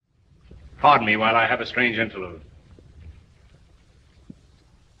Pardon me while I have a strange interlude.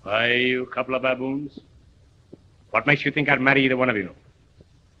 Why, you couple of baboons? What makes you think I'd marry either one of you?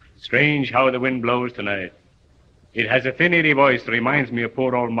 Strange how the wind blows tonight. It has a thin, eerie voice that reminds me of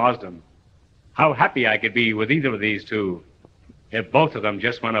poor old Marsden. How happy I could be with either of these two if both of them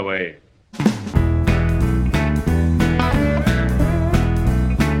just went away.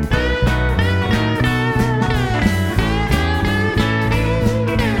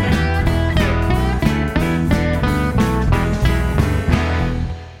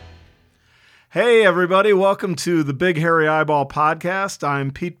 Hey, everybody. Welcome to the Big Hairy Eyeball Podcast.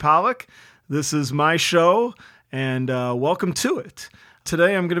 I'm Pete Pollack. This is my show, and welcome to it.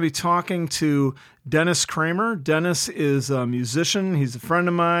 Today, I'm going to be talking to Denis Kramer. Denis is a musician. He's a friend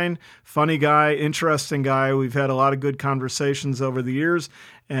of mine, funny guy, interesting guy. We've had a lot of good conversations over the years,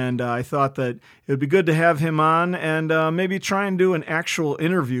 and I thought that it would be good to have him on and maybe try and do an actual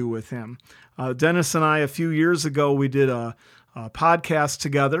interview with him. Denis and I, a few years ago, we did a podcast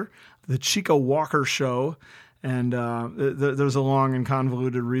together, The Chico Walker Show, and there's a long and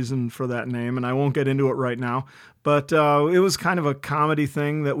convoluted reason for that name, and I won't get into it right now, but it was kind of a comedy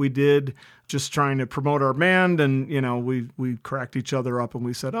thing that we did, just trying to promote our band, and, you know, we cracked each other up, and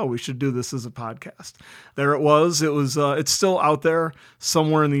we said, oh, we should do this as a podcast. There it was. It's still out there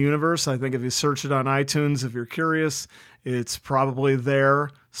somewhere in the universe. I think if you search it on iTunes, if you're curious, it's probably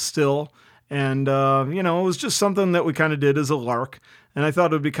there still, and, it was just something that we kind of did as a lark. And I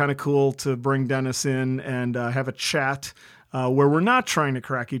thought it would be kind of cool to bring Denis in and have a chat where we're not trying to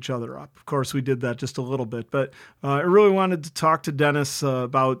crack each other up. Of course, we did that just a little bit, but I really wanted to talk to Denis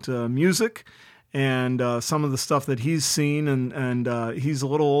about music and some of the stuff that he's seen. And he's a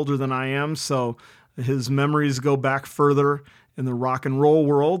little older than I am, so his memories go back further in the rock and roll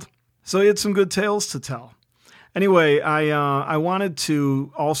world. So he had some good tales to tell. Anyway, I wanted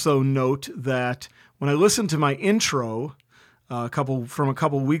to also note that when I listened to my intro a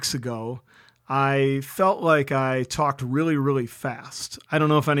couple weeks ago, I felt like I talked really, really fast. I don't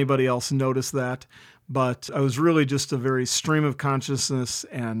know if anybody else noticed that, but I was really just a very stream of consciousness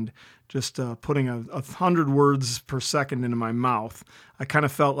and just putting 100 words per second into my mouth. I kind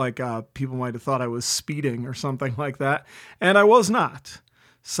of felt like people might have thought I was speeding or something like that, and I was not.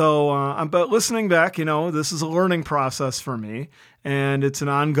 So, but listening back, this is a learning process for me, and it's an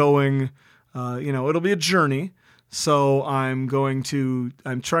ongoing, it'll be a journey. So I'm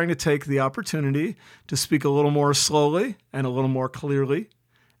trying to take the opportunity to speak a little more slowly and a little more clearly,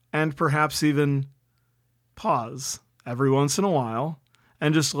 and perhaps even pause every once in a while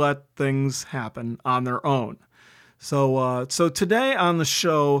and just let things happen on their own. So today on the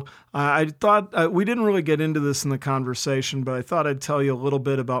show, I thought we didn't really get into this in the conversation, but I thought I'd tell you a little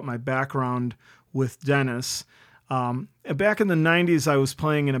bit about my background with Denis. Back in the 90s, I was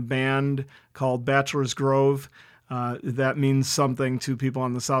playing in a band called Bachelor's Grove. That means something to people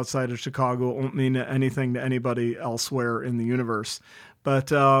on the south side of Chicago. It won't mean anything to anybody elsewhere in the universe.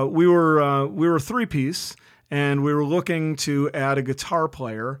 But we were three-piece, and we were looking to add a guitar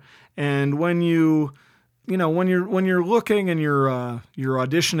player. And when you're looking and you're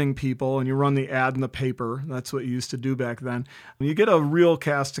auditioning people and you run the ad in the paper, that's what you used to do back then. You get a real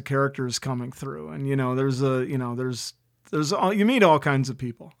cast of characters coming through, and you meet all kinds of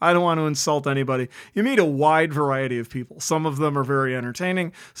people. I don't want to insult anybody. You meet a wide variety of people. Some of them are very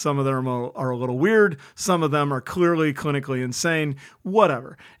entertaining. Some of them are a little weird. Some of them are clearly clinically insane.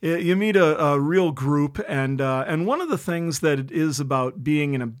 Whatever. You meet a real group, and one of the things that it is about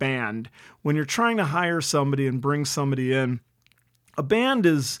being in a band, when you're trying to hire somebody and bring somebody in, a band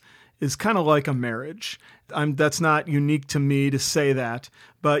is kind of like a marriage. That's not unique to me to say that,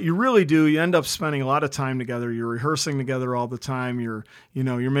 but you really do. You end up spending a lot of time together. You're rehearsing together all the time. You're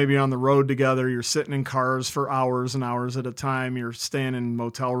maybe on the road together. You're sitting in cars for hours and hours at a time. You're staying in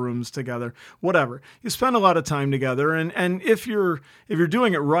motel rooms together, whatever. You spend a lot of time together. And if you're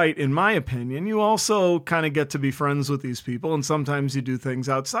doing it right, in my opinion, you also kind of get to be friends with these people. And sometimes you do things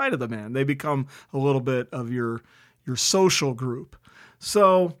outside of the band. They become a little bit of your social group.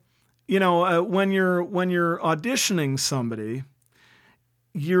 So, when you're auditioning somebody,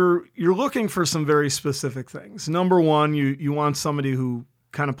 you're looking for some very specific things. Number one, you want somebody who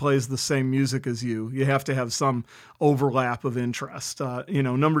kind of plays the same music as you. You have to have some overlap of interest.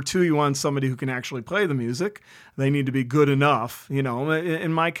 Number two, you want somebody who can actually play the music. They need to be good enough.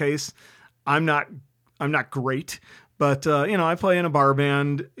 In my case, I'm not great, but I play in a bar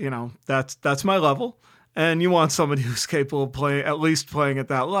band. That's my level. And you want somebody who's capable of at least playing at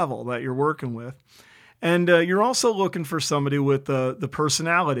that level that you're working with. And you're also looking for somebody with the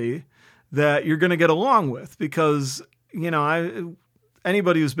personality that you're going to get along with, because,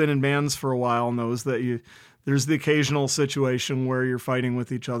 anybody who's been in bands for a while knows that there's the occasional situation where you're fighting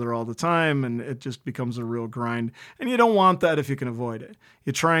with each other all the time and it just becomes a real grind. And you don't want that if you can avoid it.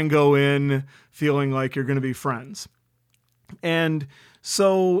 You try and go in feeling like you're going to be friends. And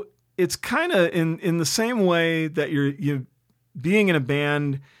so it's kind of in the same way that you being in a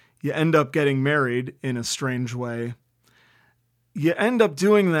band, you end up getting married in a strange way. You end up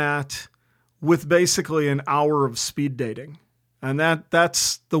doing that with basically an hour of speed dating. And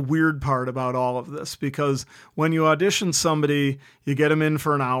that's the weird part about all of this, because when you audition somebody, you get them in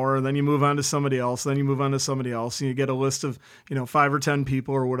for an hour, then you move on to somebody else, then you move on to somebody else, and you get a list of 5 or 10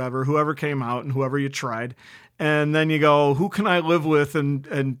 people or whatever, whoever came out and whoever you tried, and then you go, who can I live with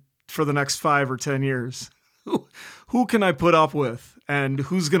and for the next 5 or 10 years? Who can I put up with, and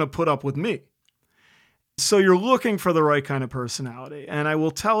who's going to put up with me? So you're looking for the right kind of personality. And I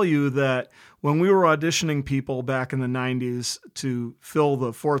will tell you that when we were auditioning people back in the 90s to fill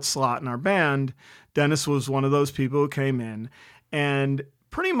the 4th slot in our band, Denis was one of those people who came in. And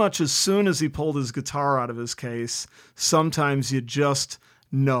pretty much as soon as he pulled his guitar out of his case, sometimes you just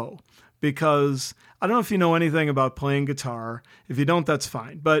know. Because I don't know if you know anything about playing guitar. If you don't, that's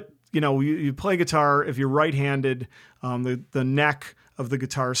fine. But, you play guitar, if you're right-handed, the neck of the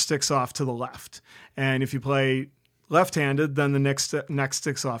guitar sticks off to the left. And if you play left-handed, then the neck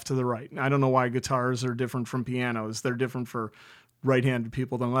sticks off to the right. I don't know why guitars are different from pianos. They're different for right-handed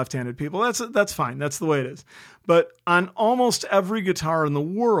people than left-handed people. That's fine. That's the way it is. But on almost every guitar in the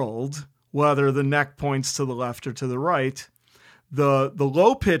world, whether the neck points to the left or to the right, the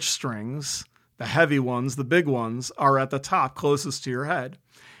low-pitch strings, the heavy ones, the big ones, are at the top closest to your head.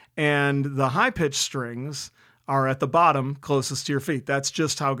 And the high-pitched strings are at the bottom closest to your feet. That's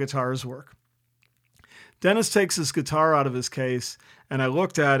just how guitars work. Denis takes his guitar out of his case, and I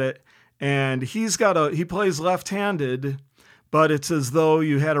looked at it, and he plays left-handed, but it's as though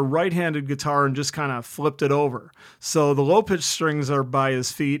you had a right-handed guitar and just kind of flipped it over. So the low-pitched strings are by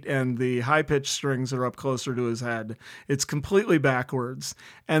his feet, and the high-pitched strings are up closer to his head. It's completely backwards.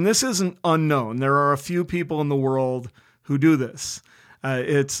 And this isn't unknown. There are a few people in the world who do this.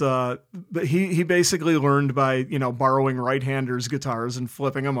 But he basically learned by, borrowing right-handers' guitars and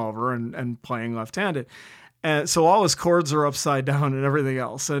flipping them over and playing left-handed. And so all his chords are upside down and everything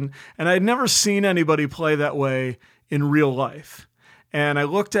else. And I'd never seen anybody play that in real life. And I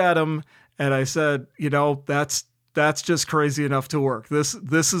looked at him and I said, that's just crazy enough to work. This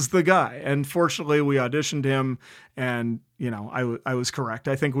is the guy. And fortunately we auditioned him and, I was correct.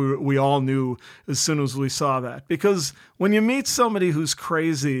 I think we all knew as soon as we saw that, because when you meet somebody who's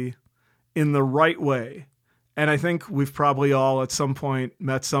crazy in the right way, and I think we've probably all at some point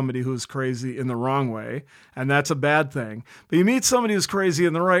met somebody who's crazy in the wrong way, and that's a bad thing. But you meet somebody who's crazy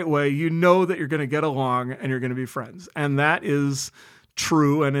in the right way, you know that you're going to get along and you're going to be friends. And that is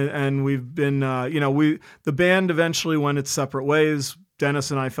true. And we've been, the band eventually went its separate ways.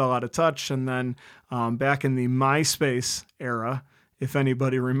 Denis and I fell out of touch. And then back in the MySpace era, if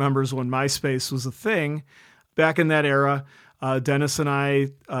anybody remembers when MySpace was a thing, back in that era, Denis and I,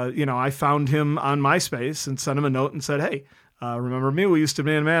 I found him on MySpace and sent him a note and said, hey, remember me? We used to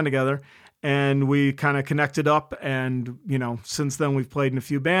be in a band together. And we kind of connected up. And, since then we've played in a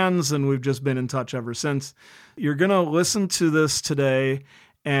few bands and we've just been in touch ever since. You're going to listen to this today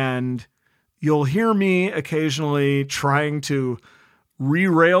and you'll hear me occasionally trying to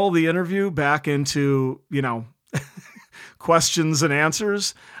re-rail the interview back into, questions and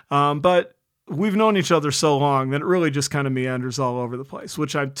answers. But we've known each other so long that it really just kind of meanders all over the place,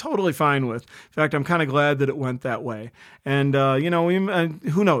 which I'm totally fine with. In fact, I'm kind of glad that it went that way. And,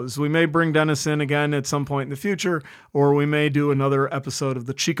 who knows? We may bring Denis in again at some point in the future, or we may do another episode of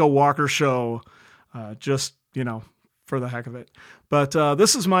the Chico Walker Show, for the heck of it. But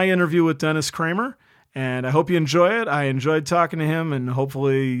this is my interview with Denis Kramer, and I hope you enjoy it. I enjoyed talking to him, and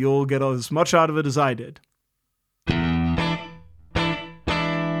hopefully you'll get as much out of it as I did.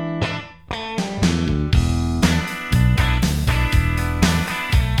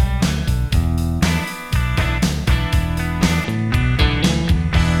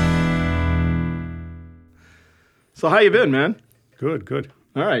 So how you been, man? Good.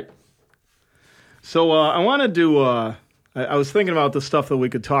 All right. So I wanted to, I was thinking about the stuff that we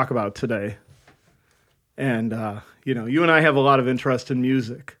could talk about today. And, you and I have a lot of interest in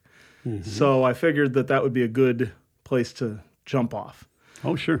music. Mm-hmm. So I figured that would be a good place to jump off.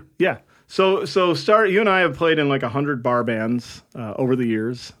 Oh, sure. Yeah. So you and I have played in like 100 bar bands over the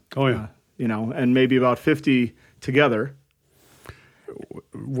years. Oh, yeah. And maybe about 50 together.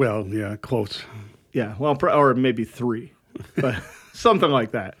 Well, yeah, close. Yeah, well, or maybe 3, but something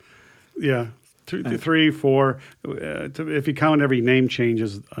like that. Yeah, Three, four. If you count every name change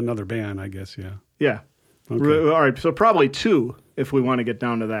as another band, I guess, yeah. Yeah. Okay. All right, so probably 2 if we want to get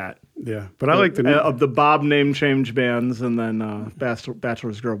down to that. Yeah, but I like of the Bob name change bands, and then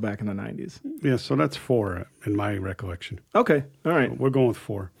Bachelor's Grove back in the 90s. Yeah, so that's 4 in my recollection. Okay, all right. We're going with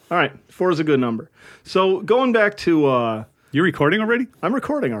 4. All right, 4 is a good number. So going back to... You recording already? I'm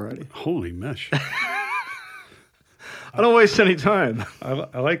recording already. Holy mesh. I don't waste any time.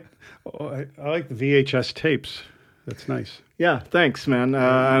 I like the VHS tapes. That's nice. Yeah, thanks, man.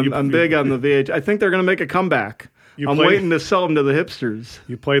 I'm big on the VHS. I think they're going to make a comeback. I'm waiting to sell them to the hipsters.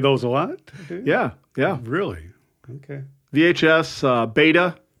 You play those a lot? Yeah. Really? Okay. VHS,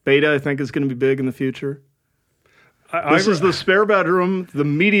 Beta. Beta, I think, is going to be big in the future. This is the spare bedroom, the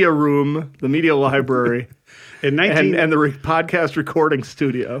media room, the media library, and the podcast recording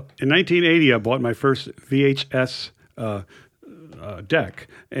studio. In 1980, I bought my first VHS deck.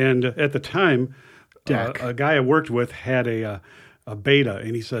 And at the time, a guy I worked with had a Beta,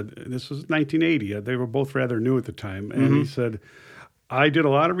 and he said, this was 1980. They were both rather new at the time. And he said, I did a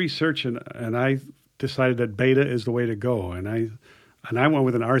lot of research, and I decided that Beta is the way to go. And I went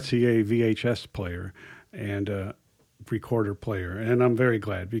with an RCA VHS player and recorder player. And I'm very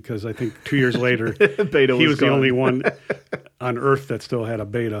glad, because I think 2 years later, he was the only one on Earth that still had a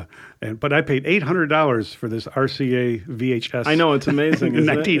Beta. But I paid $800 for this RCA VHS. I know, it's amazing. In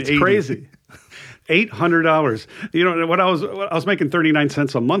 1980. It's crazy. $800. You know what I was making 39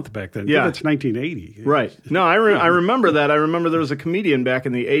 cents a month back then. Yeah, that's 1980. Right. No, I remember that. I remember there was a comedian back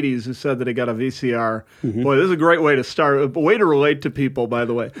in the 80s who said that he got a VCR. Boy, this is a great way to start. A way to relate to people, by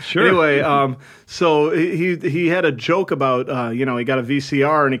the way. Sure. Anyway, so he had a joke about he got a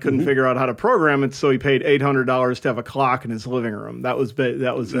VCR and he couldn't figure out how to program it, so he paid $800 to have a clock in his living room. That was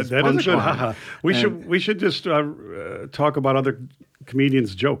his punchline. We should just talk about other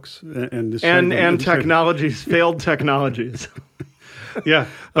comedians' jokes and technologies, failed technologies. Yeah,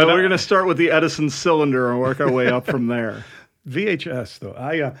 but we're going to start with the Edison cylinder and work our way up from there. VHS,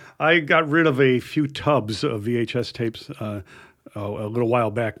 though, I got rid of a few tubs of VHS tapes a little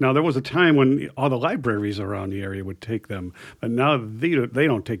while back. Now, there was a time when all the libraries around the area would take them, but now they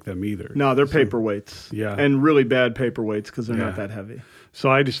don't take them either. No, they're paperweights. Yeah, and really bad paperweights because they're not that heavy. So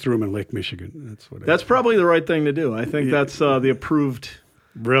I just threw them in Lake Michigan. That's probably the right thing to do. I think that's the approved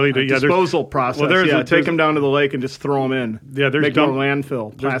disposal process. Well, take them down to the lake and just throw them in. Yeah, there's make more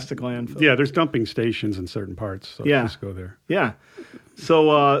landfill, plastic landfill. Yeah, there's dumping stations in certain parts. So just go there. Yeah.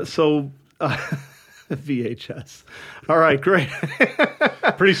 So VHS. All right, great.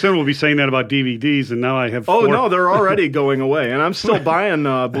 Pretty soon we'll be saying that about DVDs, and now I have. Oh no, they're already going away, and I'm still buying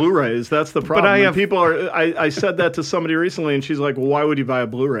Blu-rays. That's the problem. But I said that to somebody recently, and she's like, "Well, why would you buy a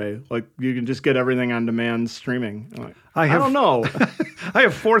Blu-ray? Like, you can just get everything on demand streaming." I'm like, I don't know. I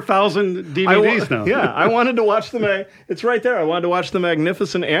have 4,000 DVDs now. Yeah, I wanted to watch it's right there. I wanted to watch The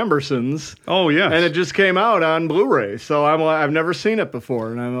Magnificent Ambersons. Oh, yeah. And it just came out on Blu-ray. So I've never seen it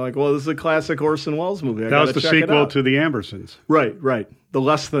before. And I'm like, well, this is a classic Orson Welles movie. That was the sequel to The Ambersons. Right. The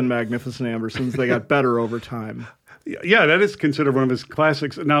less than Magnificent Ambersons. They got better over time. Yeah, that is considered one of his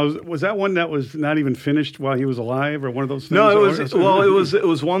classics. Now, was that one that was not even finished while he was alive, or one of those things? No, it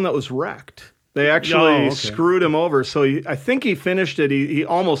was one that was wrecked. They actually screwed him over. So I think he finished it. He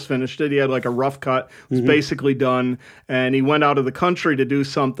almost finished it. He had like a rough cut. It was basically done. And he went out of the country to do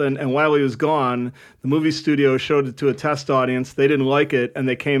something. And while he was gone, the movie studio showed it to a test audience. They didn't like it. And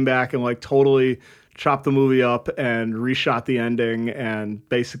they came back and like totally chopped the movie up and reshot the ending and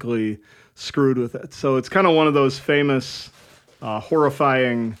basically screwed with it. So it's kind of one of those famous,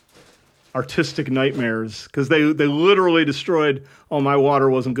 horrifying artistic nightmares, because they literally destroyed. Oh, my water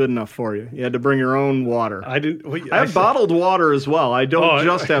wasn't good enough for you. You had to bring your own water. I have bottled water as well. I don't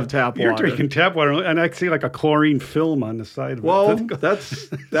just have tap water. You're drinking tap water, and I see like a chlorine film on the side of it.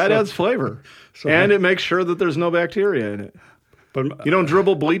 That adds flavor, and it makes sure that there's no bacteria in it. But you don't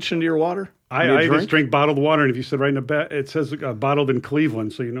dribble bleach into your water. I just drink bottled water, and if you said right in the back, it says bottled in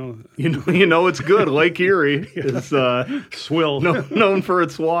Cleveland, so you know. You know it's good. Lake Erie is swill known for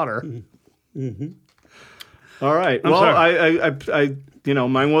its water. Mm-hmm. All right. I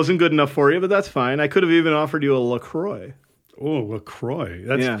mine wasn't good enough for you, but that's fine. I could have even offered you a LaCroix. Oh, LaCroix.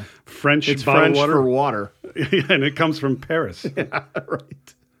 That's French. It's French for water. Yeah, and it comes from Paris. Yeah,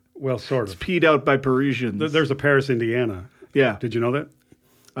 right. Well, sort of. It's peed out by Parisians. There's a Paris, Indiana. Yeah. Did you know that?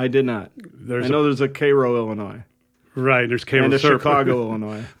 I did not. I know there's a Cairo, Illinois. Right, there's Cairo and a Chicago,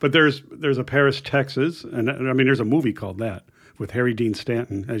 Illinois. But there's a Paris, Texas, and I mean there's a movie called that with Harry Dean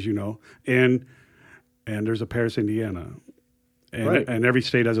Stanton, as you know, and there's a Paris, Indiana, and every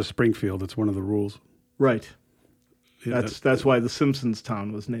state has a Springfield. It's one of the rules. Right. That's why the Simpsons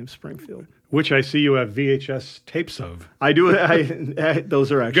town was named Springfield. Which I see you have VHS tapes of. I do.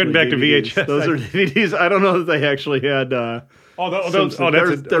 Those are actually getting back DVDs. to VHS. Those are DVDs. I don't know that they actually had.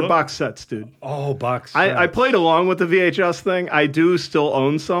 They're box sets, dude. Oh, box sets. I played along with the VHS thing. I do still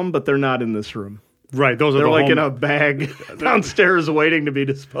own some, but they're not in this room. Right, those are they're like in a bag downstairs waiting to be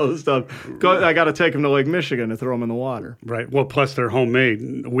disposed of. I got to take them to Lake Michigan to throw them in the water. Right. Well, plus they're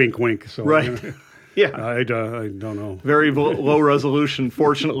homemade. Wink, wink. So right. Yeah. I don't know. Very low resolution,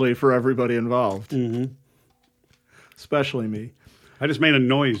 fortunately, for everybody involved. Mm-hmm. Especially me. I just made a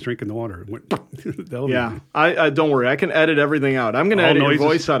noise drinking the water. Yeah. I don't worry. I can edit everything out. I'm going to edit your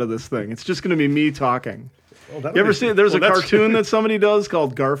voice out of this thing. It's just going to be me talking. You ever seen? There's a cartoon that somebody does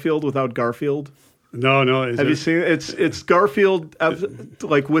called Garfield without Garfield. No. Have you seen it? It's Garfield,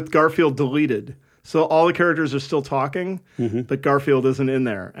 like with Garfield deleted. So all the characters are still talking, but Garfield isn't in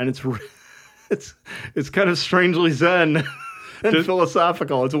there. And it's kind of strangely zen and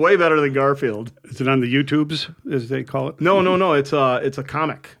philosophical. It's way better than Garfield. Is it on the YouTubes, as they call it? No. It's a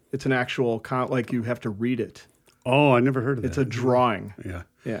comic. It's an actual like you have to read it. Oh, I never heard of that. It's a drawing.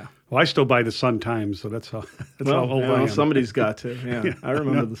 Yeah. Well, I still buy the Sun Times, so that's how old I am. Somebody's got to. Yeah, I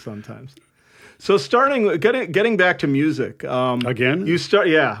remember the Sun Times. So getting back to music again.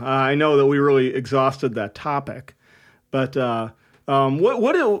 I know that we really exhausted that topic, but I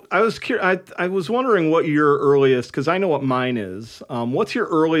was curious. I was wondering what your earliest, because I know what mine is. What's your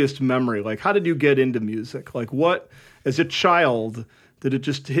earliest memory? Like, how did you get into music? Like, what as a child? Did it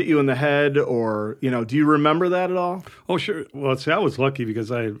just hit you in the head, or do you remember that at all? Oh, sure. Well, see, I was lucky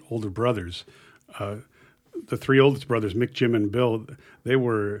because I had older brothers. The three oldest brothers, Mick, Jim, and Bill, they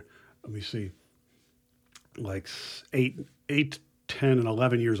were, let me see, like 8, 10, and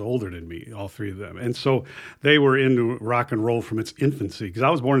 11 years older than me, all three of them. And so they were into rock and roll from its infancy, because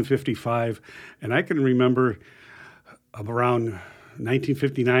I was born in 55, and I can remember around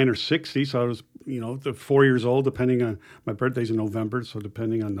 1959 or 60, so I was 4 years old, depending on, my birthday's in November, so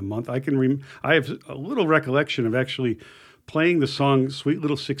depending on the month. I have a little recollection of actually playing the song Sweet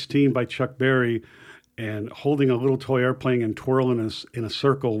Little 16 by Chuck Berry and holding a little toy airplane and twirling in a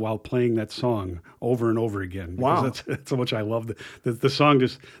circle while playing that song over and over again. Wow. That's how much I love the song.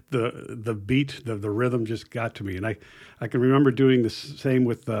 Just the beat, the rhythm just got to me. And I can remember doing the same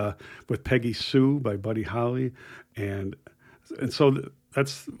with Peggy Sue by Buddy Holly. And so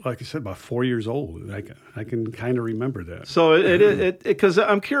that's, like I said, about 4 years old. I can kind of remember that. So because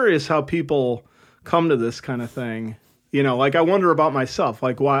I'm curious how people come to this kind of thing. Like I wonder about myself,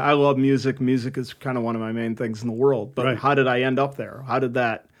 like why I love music. Music is kind of one of my main things in the world. But How did I end up there? How did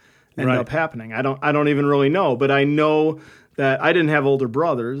that end up happening? I don't even really know. But I know that I didn't have older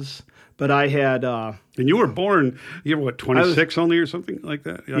brothers, but I had. And you were born, you were what, 26 only or something like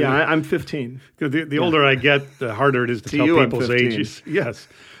that? Yeah, I'm 15. The older I get, the harder it is to tell people's ages. Yes.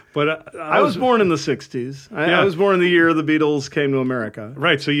 But I was born in the 60s. I was born in the year the Beatles came to America.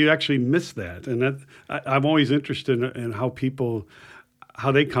 Right, so you actually missed that. And I'm always interested in how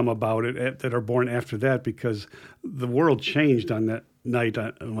they come about it that are born after that, because the world changed on that night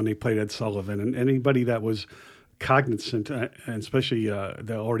when they played Ed Sullivan. And anybody that was cognizant, and especially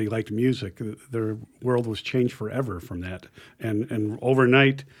that already liked music, their world was changed forever from that. And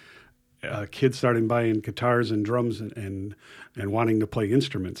overnight, kids started buying guitars and drums and wanting to play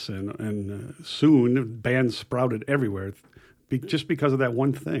instruments, and soon bands sprouted everywhere, just because of that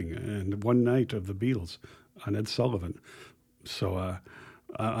one thing and one night of the Beatles on Ed Sullivan. So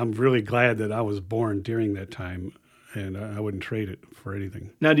I'm really glad that I was born during that time, and I wouldn't trade it for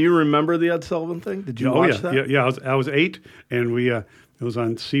anything. Now, do you remember the Ed Sullivan thing? Did you watch that? Yeah. I was 8, and it was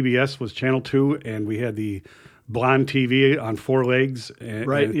on CBS, was Channel 2, and we had the blonde TV on 4 legs. And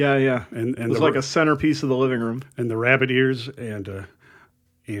it was like a centerpiece of the living room. And the rabbit ears and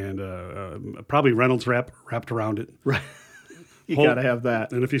probably Reynolds wrapped around it. Right. You got to have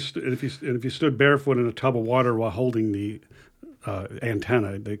that. And if you stood barefoot in a tub of water while holding the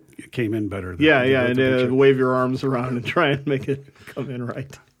antenna, they came in better. And wave your arms around and try and make it come in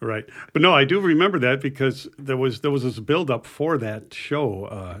right. Right. But no, I do remember that because there was this build-up for that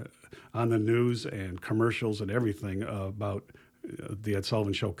show on the news and commercials and everything about the Ed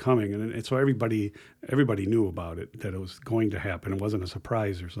Sullivan Show coming, and so everybody knew about it, that it was going to happen. It wasn't a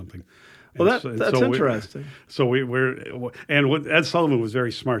surprise or something. Well, that's interesting. And what Ed Sullivan was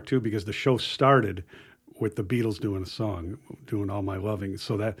very smart too, because the show started with the Beatles doing a song, doing "All My Loving,"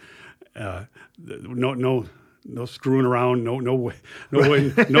 so that no screwing around, no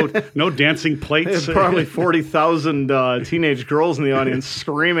dancing plates. There's probably 40,000 teenage girls in the audience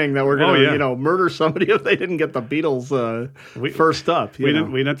screaming that we're going to, murder somebody if they didn't get the Beatles first up.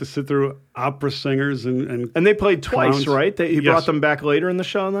 We'd have to sit through opera singers and they played twice, clowns. right? You brought them back later in the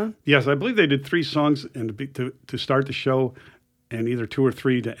show then? Yes, I believe they did 3 songs to start the show, and either 2 or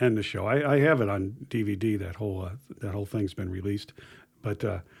 3 to end the show. I have it on DVD. That whole thing's been released, but.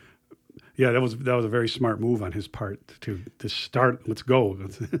 Yeah, that was a very smart move on his part to start. Let's go.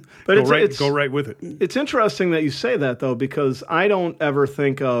 But go right with it. It's interesting that you say that though, because I don't ever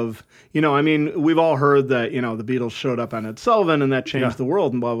think of we've all heard that the Beatles showed up on Ed Sullivan and that changed the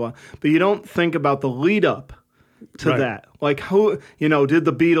world and blah blah. But you don't think about the lead up to that. Like who did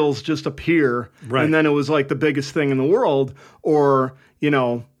the Beatles just appear and then it was like the biggest thing in the world, or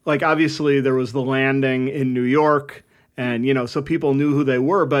like obviously there was the landing in New York. And, so people knew who they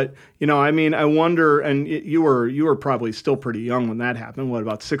were. But, I wonder, and you were probably still pretty young when that happened. What,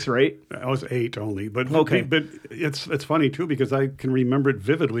 about 6 or 8? I was 8 only. But okay. But it's funny, too, because I can remember it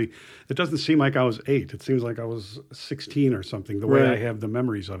vividly. It doesn't seem like I was 8. It seems like I was 16 or something, the way I have the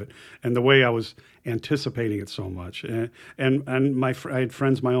memories of it. And the way I was anticipating it so much. And I had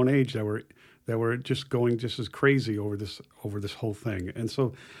friends my own age that were just going just as crazy over this whole thing. And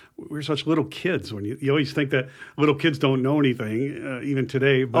so we're such little kids. When you always think that little kids don't know anything, even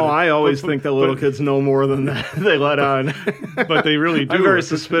today. But, I always think that little kids know more than they let on. But they really do. I'm very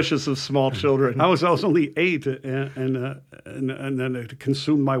suspicious of small children. I was only 8, and then it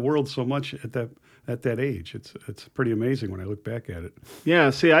consumed my world so much at that age. It's pretty amazing when I look back at it.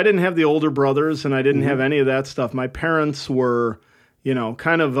 Yeah. See, I didn't have the older brothers, and I didn't have any of that stuff. My parents were,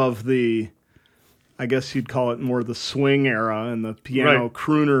 kind of the. I guess you'd call it more the swing era and the piano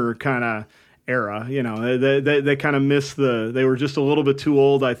crooner kind of era. They kind of missed they were just a little bit too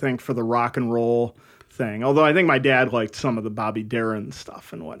old, I think, for the rock and roll thing. Although I think my dad liked some of the Bobby Darin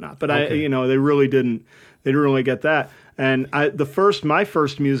stuff and whatnot. But they really didn't get that. And my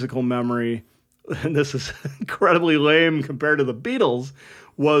first musical memory, and this is incredibly lame compared to the Beatles,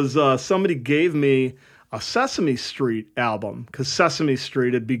 was somebody gave me a Sesame Street album, because Sesame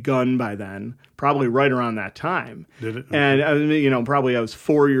Street had begun by then, probably right around that time. Did it? Okay. And, probably I was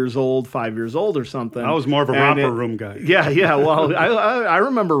 4 years old, 5 years old or something. I was more of a Romper Room guy. Yeah. Well, I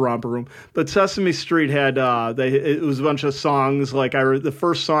remember Romper Room. But Sesame Street had, it was a bunch of songs. Like the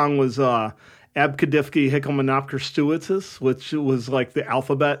first song was Abkadifki Hickelmanopker Stuitzis, which was like the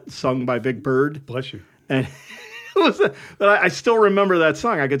alphabet sung by Big Bird. Bless you. And but I still remember that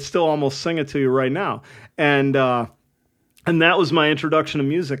song. I could still almost sing it to you right now. And that was my introduction to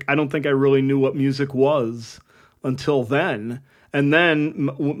music. I don't think I really knew what music was until then. And then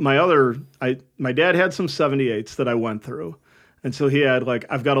my dad had some 78s that I went through. And so he had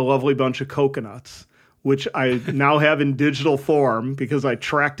I've Got a Lovely Bunch of Coconuts, which I now have in digital form because I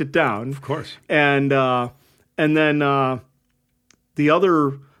tracked it down. Of course. And then the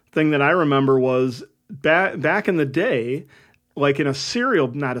other thing that I remember was back in the day, in a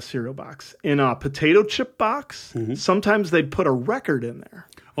not a cereal box, in a potato chip box, sometimes they'd put a record in there.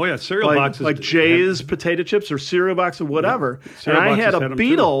 Oh yeah, cereal boxes like Jay's potato chips or cereal box or whatever. Yeah. And I had a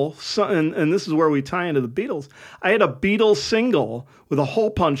Beatle, and this is where we tie into the Beatles. I had a Beatles single with a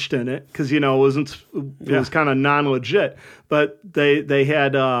hole punched in it because it was kind of non-legit. But they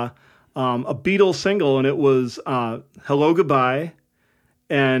had a Beatles single, and it was "Hello Goodbye,"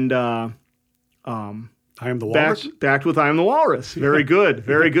 and I Am the Walrus? Backed with I Am the Walrus. Very good,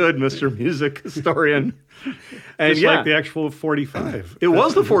 Mr. Music Historian. And just like the actual 45. It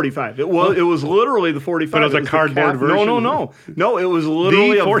was the 45. It was literally the 45. But it was a cardboard version? No, it was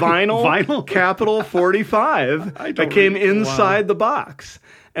literally a vinyl Capital 45 that came inside the box.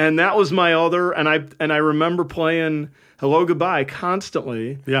 And that was my other, and I remember playing Hello Goodbye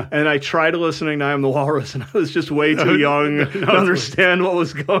constantly. Yeah. And I tried listening to I Am the Walrus, and I was just way too young to understand what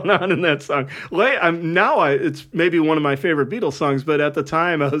was going on in that song. It's maybe one of my favorite Beatles songs, but at the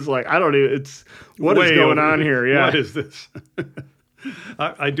time I was like, what is going on here? Yeah. What is this?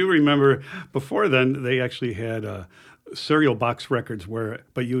 I do remember before then they actually had cereal box records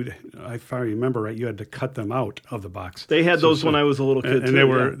if I remember right, you had to cut them out of the box. They had those when I was a little kid and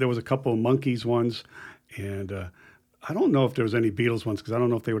too. There was a couple of Monkees ones, and I don't know if there was any Beatles ones because I don't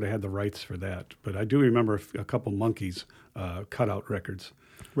know if they would have had the rights for that. But I do remember a couple Monkees cutout records.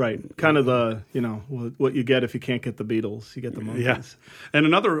 Right, kind of what you get if you can't get the Beatles, you get the Monkees. Yeah, and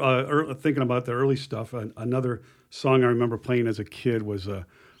another thinking about the early stuff. Another song I remember playing as a kid was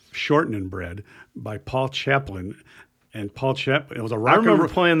 "Shortening Bread" by Paul Chaplin. And Paul Shep, it was a I rock and remember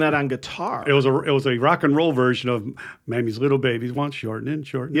roll. playing that on guitar. It was a rock and roll version of Mammy's Little Babies Want Shortening.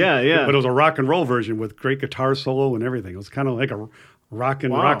 Yeah. But it was a rock and roll version with great guitar solo and everything. It was kind of like a rock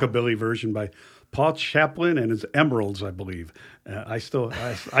and rockabilly version by Paul Chaplin and his Emeralds, I believe. I still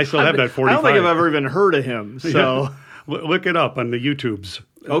have that 45. I don't think I've ever even heard of him. So Look it up on the YouTubes.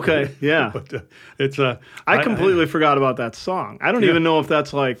 Okay, yeah. But it's I completely forgot about that song. I don't even know if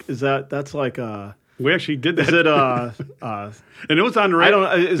that's like that's like we actually did that. Is it and it was on the radio.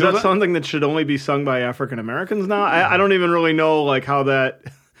 Is that something that should only be sung by African Americans now? I don't even really know like how that.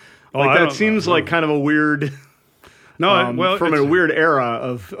 That seems like kind of a weird. No, from a weird era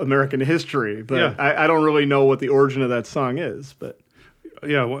of American history, but I don't really know what the origin of that song is. But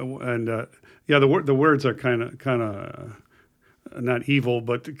and the words are kind of not evil,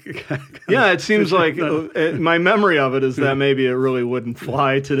 but it seems like my memory of it is that maybe it really wouldn't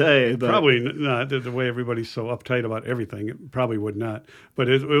fly today. But. Probably not. The way everybody's so uptight about everything, it probably would not. But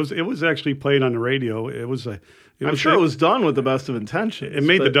it was actually played on the radio. I'm sure it was done with the best of intentions. It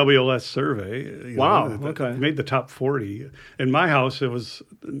made the WLS survey. Wow. Okay. It made the top 40. In my house, it was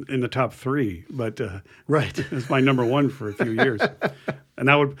in the top 3. But right, it's my number 1 for a few years. And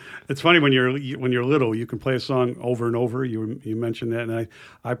it's funny when you're little, you can play a song over and over. You mentioned that, and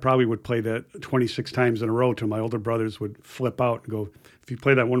I probably would play that 26 times in a row till my older brothers would flip out and go, "If you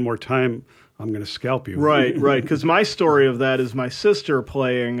play that one more time, I'm going to scalp you." Right. Because my story of that is my sister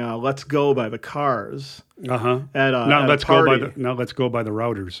playing "Let's Go" by the Cars. Now let's go by the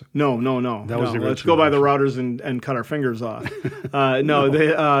Routers. No. That was the Let's Go by the Routers and cut our fingers off. The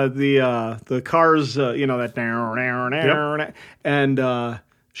Cars. That down, and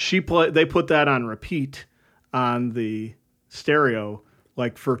they put that on repeat on the stereo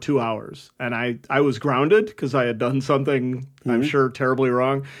like for 2 hours, and I was grounded because I had done something I'm sure terribly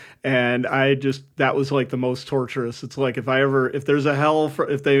wrong, and that was like the most torturous. It's like if there's a hell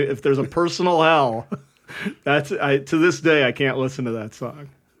if there's a personal hell. To this day I can't listen to that song.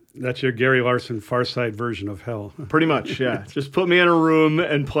 That's your Gary Larson Far Side version of hell. Pretty much, yeah. Just put me in a room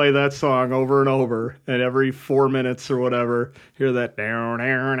and play that song over and over, and every 4 minutes or whatever, hear that down.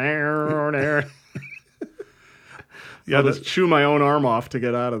 I'll just chew my own arm off to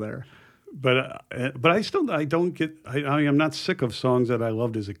get out of there. But I'm not sick of songs that I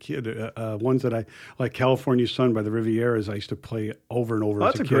loved as a kid. Ones that I like, California Sun by the Rivieras, I used to play over and over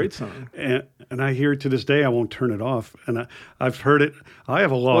as a kid. That's a great song. And I hear it to this day. I won't turn it off. And I've heard it. I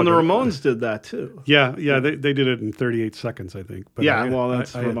have a log. Well, the Ramones did that too. Yeah. They did it in 38 seconds, I think. But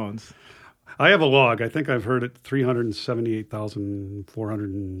that's Ramones. I have a log. I think I've heard it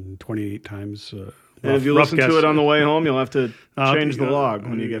 378,428 times. And if you listen to it on the way home, you'll have to change the log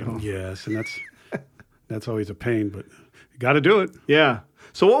when you get home. Yes, and that's always a pain, but you got to do it. Yeah.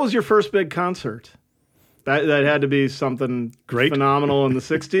 So what was your first big concert? That had to be something great, phenomenal in the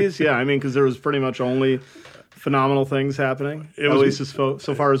 60s? Yeah, I mean, because there was pretty much only phenomenal things happening, at least so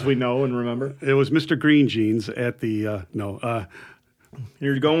far as we know and remember. It was Mr. Green Jeans at the,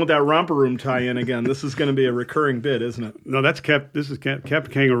 You're going with that Romper Room tie-in again. This is going to be a recurring bit, isn't it? No, this is Captain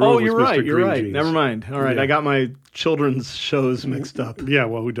Kangaroo. Oh, you're right. Mr. You're Green right. Jeans. Never mind. All right, I got my children's shows mixed up. Yeah,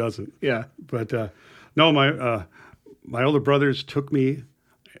 well, who doesn't? Yeah, but no, my older brothers took me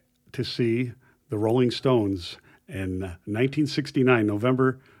to see the Rolling Stones in 1969,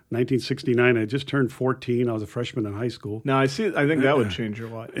 November 1969. I just turned 14. I was a freshman in high school. Now I think that would change your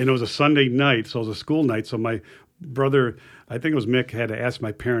life. And it was a Sunday night, so it was a school night. So my brother, I think it was Mick, had to ask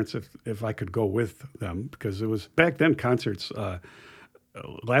my parents if I could go with them, because it was back then concerts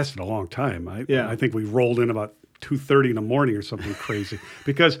lasted a long time. I think we rolled in about 2:30 in the morning or something crazy,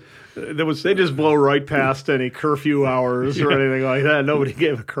 because they just blow right past any curfew hours or anything like that. Nobody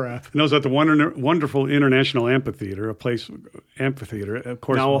gave a crap. And it was at the wonderful International Amphitheater, of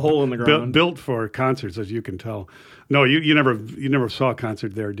course, now a hole in the ground, built for concerts, as you can tell. No, you never saw a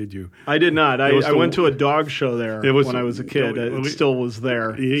concert there, did you? I did not. I went to a dog show there when I was a kid. It still was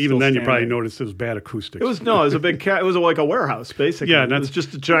there. Even then, you probably noticed it was bad acoustics. It was a big it was like a warehouse, basically. Yeah, it was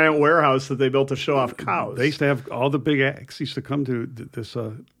just a giant warehouse that they built to show off cows. They used to have all the big acts used to come to this.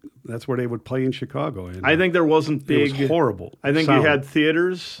 That's where they would play in Chicago. And I think there wasn't big. It was horrible. I think you had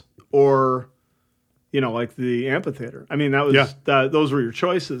theaters or, like the amphitheater. I mean, that was those were your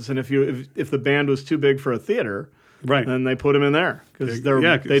choices. And if the band was too big for a theater. Right, and they put them in there because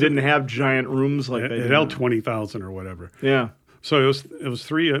they didn't have giant rooms like they did. It held 20,000 or whatever. Yeah. So it was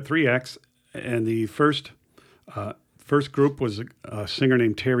three acts, and the first group was a singer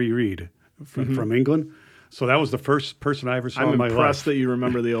named Terry Reid from England. So that was the first person I ever saw in my life. I'm impressed that you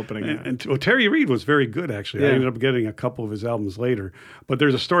remember the opening act. And Terry Reid was very good, actually. Yeah. I ended up getting a couple of his albums later. But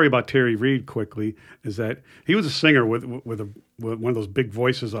there's a story about Terry Reid quickly, is that he was a singer with one of those big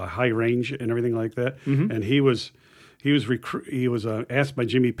voices, a high range and everything like that. Mm-hmm. And he was asked by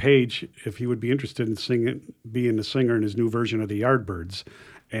Jimmy Page if he would be interested in being the singer in his new version of the Yardbirds.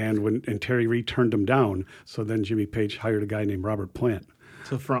 And Terry Reid turned him down. So then Jimmy Page hired a guy named Robert Plant.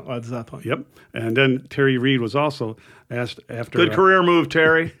 So front Led Zeppelin. Yep. And then Terry Reid was also asked after... Good career move,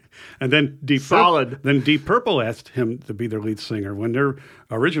 Terry. And then Deep Purple asked him to be their lead singer. When their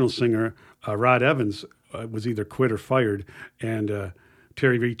original singer, Rod Evans, was either quit or fired, and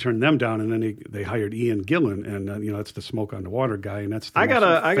Terry Reid turned them down, and then they hired Ian Gillan, and that's the Smoke on the Water guy, and that's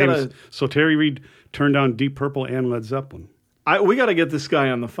the So Terry Reid turned down Deep Purple and Led Zeppelin. We got to get this guy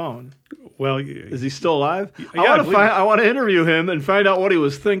on the phone. Well, is he still alive? Yeah, I want to interview him and find out what he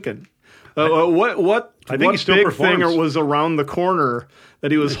was thinking. What big thing was around the corner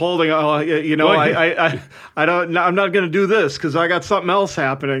that he was holding? I'm not going to do this because I got something else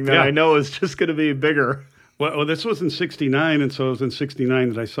happening that I know is just going to be bigger. Well, this was in '69, and so it was in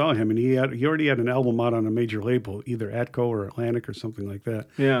 '69 that I saw him, and he already had an album out on a major label, either Atco or Atlantic or something like that.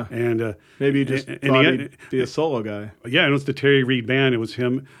 Yeah, and maybe he just thought he'd be a solo guy. Yeah, and it was the Terry Reid band. It was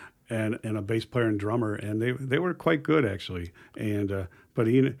him and a bass player and drummer, and they were quite good actually. And but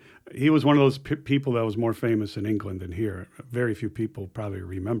he was one of those people that was more famous in England than here. Very few people probably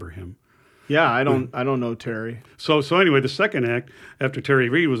remember him. Yeah, I don't know Terry. So anyway, the second act after Terry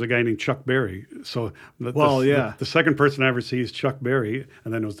Reid was a guy named Chuck Berry. So the second person I ever see is Chuck Berry,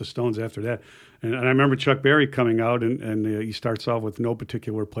 and then it was the Stones after that. And I remember Chuck Berry coming out, and he starts off with No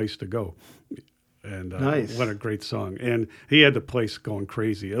Particular Place to Go. And nice. What a great song. And he had the place going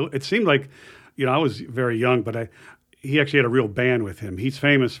crazy. It seemed like, I was very young, but he actually had a real band with him. He's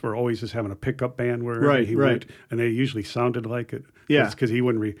famous for always just having a pickup band wherever he went, and they usually sounded like it. Yeah, because he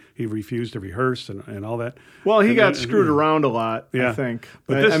wouldn't. He refused to rehearse and all that. Well, he got screwed around a lot, I think.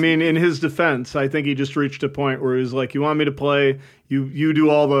 But in his defense, I think he just reached a point where he was like, "You want me to play? You do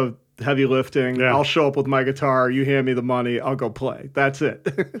all the heavy lifting. Yeah. I'll show up with my guitar. You hand me the money. I'll go play. That's it."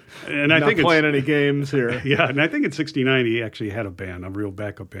 And I think not playing any games here. Yeah, and I think in '69 he actually had a band, a real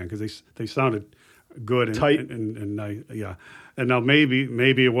backup band, because they sounded good and tight and yeah. And now maybe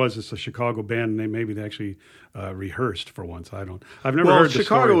it was just a Chicago band, and maybe they actually rehearsed for once. I've never heard.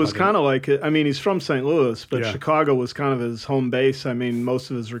 Chicago was kind of like it. I mean, he's from St. Louis, but Chicago was kind of his home base. I mean,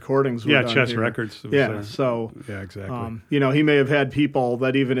 most of his recordings were done Chess here. Records. So exactly. He may have had people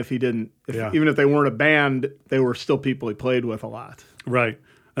that even if if they weren't a band, they were still people he played with a lot. Right.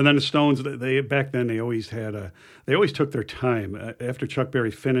 And then the Stones, back then they always took their time. After Chuck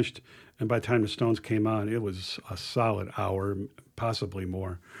Berry finished, and by the time the Stones came on, it was a solid hour, possibly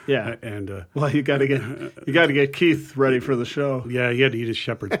more. Yeah. And you got to get Keith ready for the show. Yeah, he had to eat his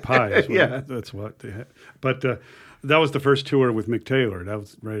shepherd's pie. That's what they had. But that was the first tour with Mick Taylor. That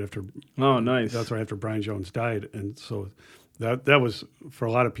was right after. Oh, nice. That's right after Brian Jones died, and so. That was, for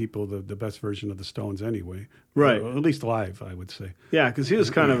a lot of people, the best version of the Stones anyway. Right. At least live, I would say. Yeah, because he was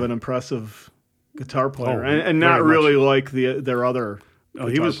kind of an impressive guitar player, and not really like their other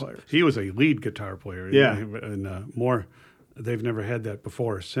guitar players. He was a lead guitar player. Yeah. And more, they've never had that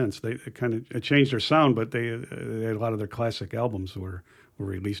before or since. They kind of changed their sound, but they had a lot of their classic albums were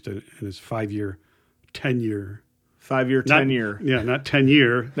released in his 5-year, 10-year. 5-year, 10-year. Yeah, not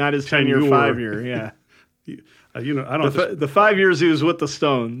 10-year. Not his 10-year, 5-year, yeah. I don't. The 5 years he was with the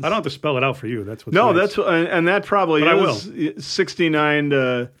Stones. I don't have to spell it out for you. That's what's nice. And that probably is 69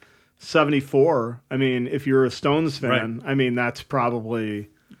 to 74. I mean, if you're a Stones fan, I mean that's probably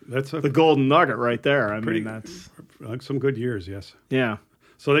the golden nugget right there. I mean that's some good years. Yes. Yeah.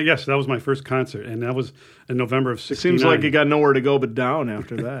 So that was my first concert, and that was in November of '69. It seems like you got nowhere to go but down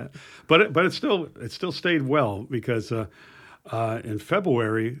after that. but it still stayed well because in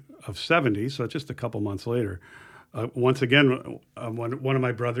February of '70, so just a couple months later. Once again, one of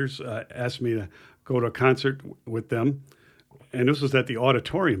my brothers asked me to go to a concert with them, and this was at the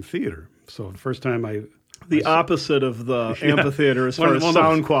Auditorium Theater. So the first time opposite of the amphitheater as far as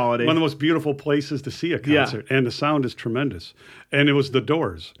sound quality. One of the most beautiful places to see a concert, and the sound is tremendous. And it was The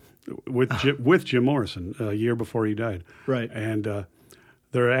Doors with Jim Morrison a year before he died. Right. And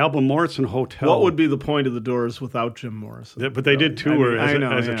their album Morrison Hotel. What would be the point of the Doors without Jim Morrison? But they did tour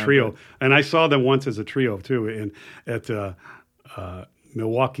as a trio, and I saw them once as a trio too at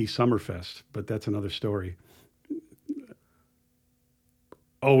Milwaukee Summerfest. But that's another story.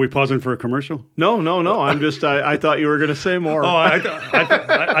 Oh, we pausing for a commercial? No. I'm just. I thought you were going to say more. Oh,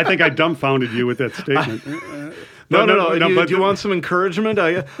 I think I dumbfounded you with that statement. No. Do you want some encouragement?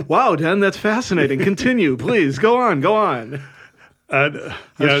 Wow, Dan, that's fascinating. Continue, please. Go on. I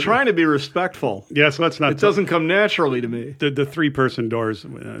was trying to be respectful. Yes, let's not. It doesn't come naturally to me. The 3-person doors,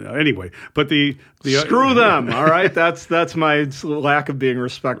 anyway. But the screw them. All right, that's my lack of being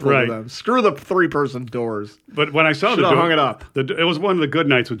respectful to them. Screw the 3-person doors. But when I saw Should have hung it up. It was one of the good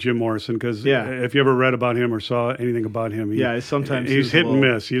nights with Jim Morrison because if you ever read about him or saw anything about him, sometimes he's hit and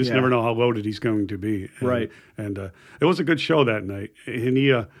miss. You just never know how loaded he's going to be. And it was a good show that night.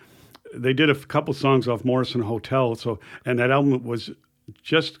 And they did a couple songs off Morrison Hotel, and that album was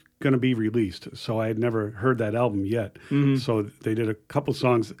just going to be released. So I had never heard that album yet. Mm-hmm. So they did a couple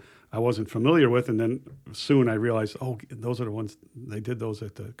songs I wasn't familiar with, and then soon I realized, those are the ones they did those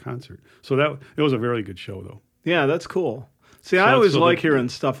at the concert. So it was a very good show, though. Yeah, that's cool. See, I always like hearing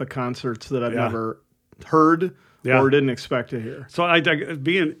stuff at concerts that I've never heard. Or didn't expect to hear. So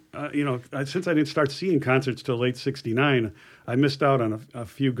since I didn't start seeing concerts till late '69, I missed out on a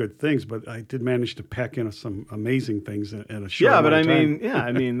few good things, but I did manage to pack in some amazing things in a short amount of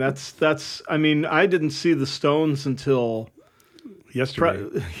time. That's. I didn't see the Stones until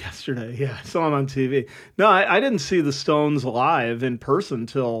yesterday. Yesterday, yeah, I saw them on TV. No, I didn't see the Stones live in person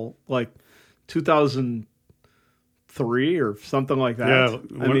till like 2003 or something like that.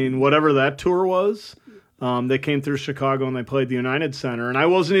 Yeah, whatever that tour was. They came through Chicago and they played the United Center, and I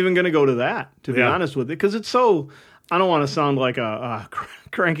wasn't even going to go to that, to be honest with you, because it's so. I don't want to sound like a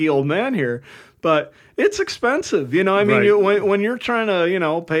cranky old man here, but it's expensive. When you're trying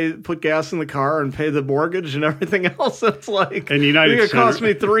to put gas in the car and pay the mortgage and everything else, it's like and it cost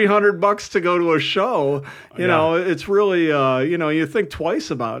me $300 to go to a show. It's really you think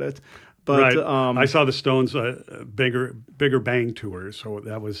twice about it. But I saw the Stones bigger bang tour, so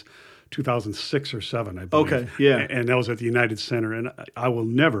that was 2006 or 7, I believe. Okay, yeah. And that was at the United Center, and I will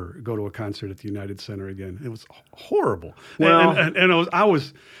never go to a concert at the United Center again. It was horrible. Well, and I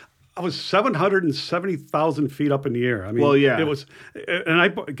was 770,000 feet up in the air. It was, and I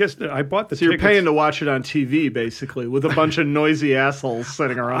guess I bought the tickets. So you're paying to watch it on TV, basically, with a bunch of noisy assholes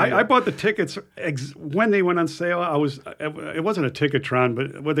sitting around. I bought the tickets when they went on sale. It wasn't a Ticketron,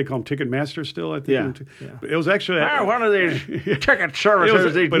 but what they call them, Ticketmaster still, I think. Yeah. It was actually one of these ticket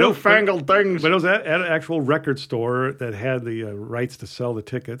services, these newfangled things. But it was at an actual record store that had the rights to sell the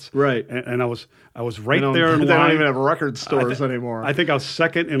tickets. Right. And I was right there in line. They don't even have record stores anymore. I think I was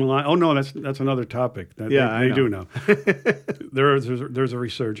second in line. Oh no, that's another topic. They do now. There's a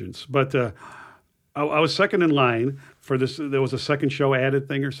resurgence, but I was second in line for this. There was a second show added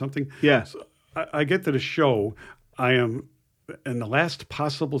thing or something. Yeah. So I get to the show. I am in the last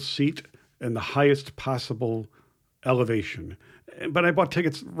possible seat and the highest possible elevation. But I bought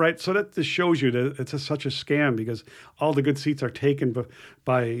tickets right, so that just shows you that it's such a scam because all the good seats are taken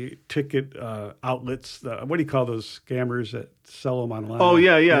by ticket outlets. What do you call those scammers that sell them online? Oh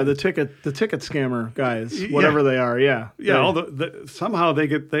yeah, the ticket scammer guys, whatever they are. Yeah. All somehow they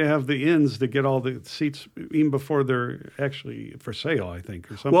have the ins to get all the seats even before they're actually for sale, I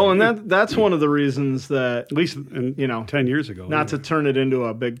think, or something. Well, and that's one of the reasons that at least 10 years ago. Not to turn it into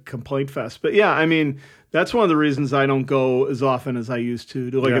a big complaint fest, but that's one of the reasons I don't go as often as I used to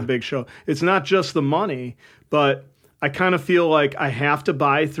a big show. It's not just the money, but I kind of feel like I have to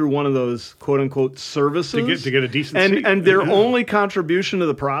buy through one of those quote unquote services to get a decent seat. And their only contribution to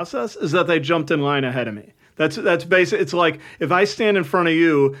the process is that they jumped in line ahead of me. That's basic. It's like if I stand in front of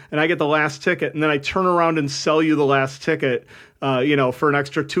you and I get the last ticket, and then I turn around and sell you the last ticket, for an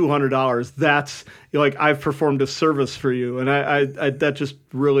extra $200. That's like I've performed a service for you, and I that just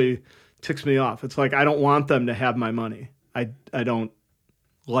really ticks me off. It's like I don't want them to have my money. I don't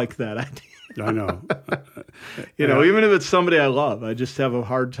like that idea. I know. Even if it's somebody I love, I just have a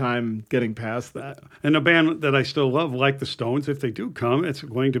hard time getting past that. And a band that I still love, like the Stones, if they do come, it's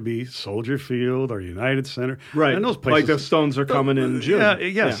going to be Soldier Field or United Center. Right. And those places, like the Stones are coming in June.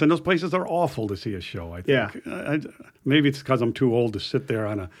 Yes. And those places are awful to see a show, I think. Yeah. Maybe it's because I'm too old to sit there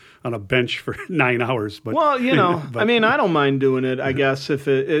on a bench for 9 hours. But I don't mind doing it. I guess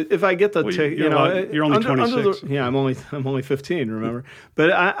if I get the ticket, you're only 26. I'm only 15. Remember,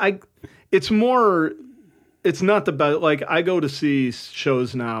 but it's more. It's not the best. Like I go to see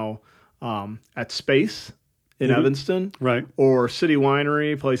shows now at Space in Evanston, right, or City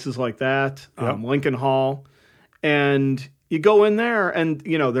Winery, places like that, Lincoln Hall, and you go in there, and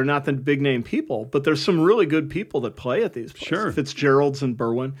they're not the big name people, but there's some really good people that play at these places. Sure, Fitzgerald's and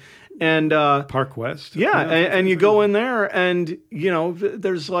Berwyn, and Park West. And you go in there, and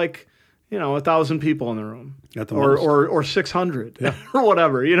there's like 1,000 people in the room. Or 600 or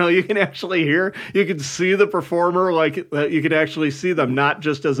whatever. You can actually hear, you can see the performer, like you can actually see them, not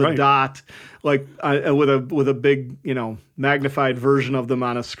just as a dot with a big, magnified version of them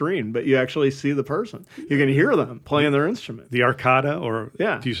on a screen, but you actually see the person. You can hear them playing their instrument. The Arcada, or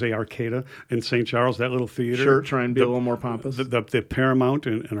Yeah. do you say Arcada, in St. Charles, that little theater? Sure, try and be a little more pompous. The Paramount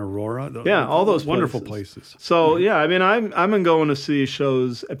in Aurora. All those wonderful places. So, I'm going to see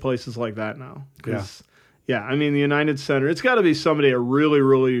shows at places like that now. The United Center, it's got to be somebody I really,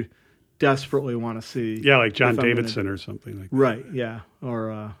 really desperately want to see. Yeah, like John Davidson or something like that. Right, yeah.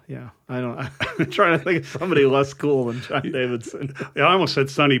 Or, I don't I'm trying to think of somebody less cool than John Davidson. I almost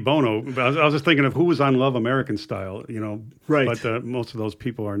said Sonny Bono. But I was just thinking of who was on Love American Style, Right. But most of those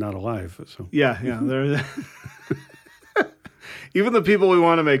people are not alive. So Yeah. They're even the people we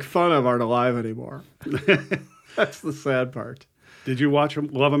want to make fun of aren't alive anymore. That's the sad part. Did you watch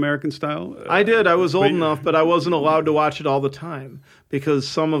Love American Style? I did. I was old enough, but I wasn't allowed to watch it all the time because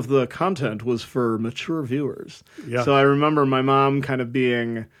some of the content was for mature viewers. Yeah. So I remember my mom kind of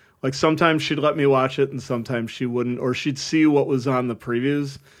being like, sometimes she'd let me watch it and sometimes she wouldn't, or she'd see what was on the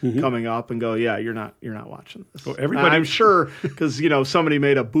previews coming up and go, "Yeah, you're not watching this." Well, everybody, I'm sure, because somebody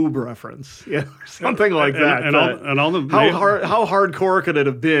made a boob reference, or something like that. And all the how hardcore could it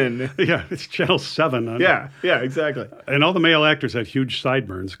have been? Yeah, it's Channel 7. Yeah, exactly. And all the male actors had huge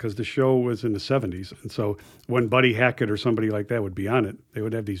sideburns because the show was in the 70s. And so when Buddy Hackett or somebody like that would be on it, they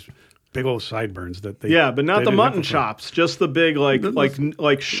would have these big old sideburns that they... Yeah, but not the mutton chops, just the big,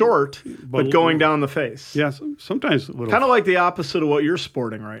 like short, but going down the face. Yeah, sometimes a little... Kind of like the opposite of what you're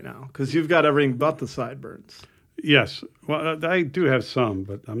sporting right now, because you've got everything but the sideburns. Yes. Well, I do have some,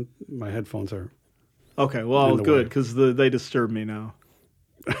 but my headphones are... Okay, well, good, because they disturb me now.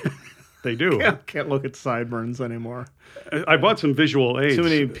 They do. Can't look at sideburns anymore. I bought some visual aids. Too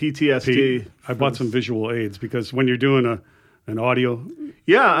many PTSD. I bought some visual aids because when you're doing an audio...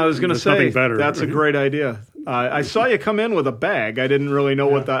 Yeah, I was going to say, better. That's a great idea. I saw you come in with a bag. I didn't really know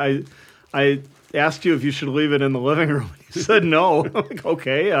what I asked you if you should leave it in the living room. You said no. I'm like,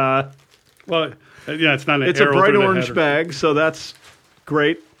 okay. It's not an It's a bright orange bag, so that's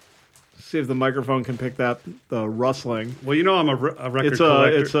great. See if the microphone can pick the rustling. Well, I'm a record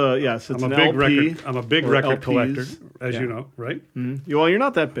collector. It's I'm an a big LP. record. I'm a big record LPs. collector, as you know, right? Mm-hmm. Well, you're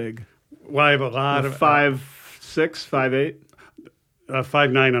not that big. Well, I have a lot of 5'6", 5'8".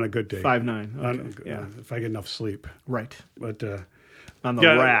 5'9" on a good day. 5'9". Okay. If I get enough sleep. Right. But on the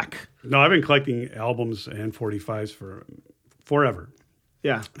rack. No, I've been collecting albums and 45s for forever.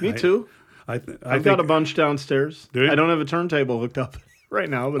 Yeah, me too. I've got a bunch downstairs. Do you? I don't have a turntable hooked up right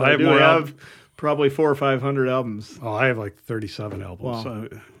now, but I have do more have probably 400 or 500 albums. Oh, I have like 37 albums. Wow.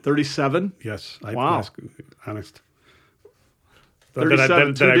 37? Yes. Wow. Honest.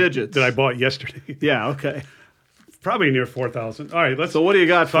 37, two digits. That I bought yesterday. Yeah, okay. Probably near 4,000. All right, So what do you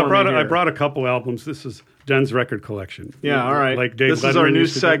got for me here? I brought a couple albums. This is Den's record collection. Yeah, all right. Like Dave this is Letterman our new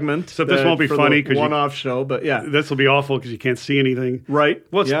used to do. segment. So this won't be funny because one-off show, but yeah, this will be awful because you can't see anything. Right.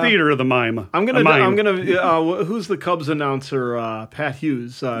 Well, it's theater of the mime. I'm gonna. Who's the Cubs announcer? Pat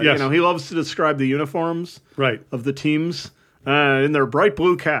Hughes. Yes. He loves to describe the uniforms of the teams. In their bright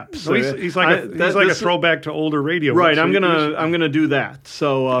blue caps. So he's like a throwback to older radio. Right. I'm gonna do that.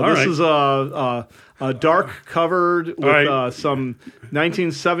 So this is a dark covered with some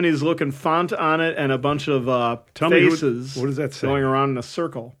 1970s looking font on it and a bunch of faces. What does that say? Going around in a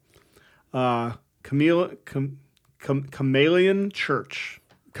circle. Chameleon Church.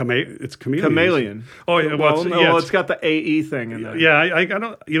 It's chameleon. Chameleon. Oh yeah. It's got the AE thing in there. Yeah, I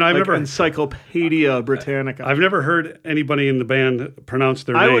don't. I've never Encyclopedia Britannica. I've never heard anybody in the band pronounce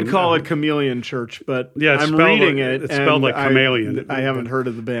their name. I would call it Chameleon Church, but I'm reading it. It's spelled like chameleon. I haven't heard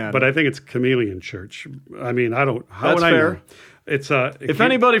of the band, but I think it's Chameleon Church. I mean, I don't. How That's would fair. I know? It's if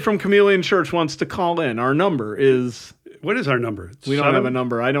anybody from Chameleon Church wants to call in, our number is. What is our number? We don't have a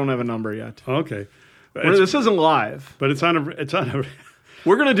number. I don't have a number yet. Okay. This isn't live, but it's on a.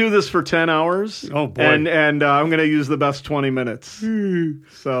 We're going to do this for 10 hours. Oh, boy. And I'm going to use the best 20 minutes.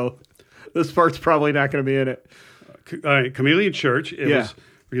 So this part's probably not going to be in it. All right, Chameleon Church. It was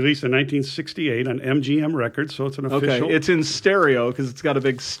released in 1968 on MGM Records, so it's an official. Okay, it's in stereo because it's got a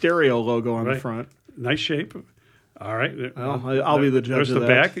big stereo logo on the front. Nice shape. All right. Well, I'll be the judge of that.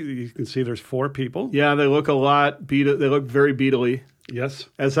 There's the back. You can see there's 4 people. Yeah, they look a lot they look very Beatley. Yes.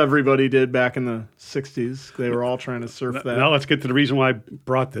 As everybody did back in the 60s. They were all trying to surf that. Now let's get to the reason why I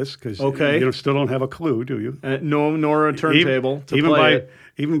brought this, because you still don't have a clue, do you? No, nor a turntable to play it.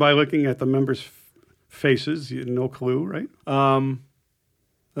 Even by looking at the members' faces, no clue, right? Well,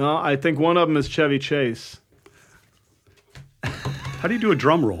 I think one of them is Chevy Chase. How do you do a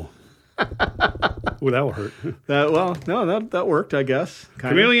drum roll? Oh, that will hurt. That worked, I guess.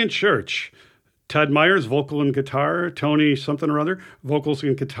 Chameleon Church. Ted Myers, vocal and guitar. Tony something or other, vocals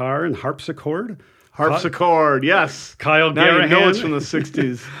and guitar and harpsichord. Harpsichord, yes. Kyle Now Garahan. you know it's from the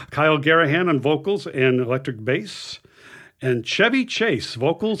 60s. Kyle Garahan on vocals and electric bass. And Chevy Chase,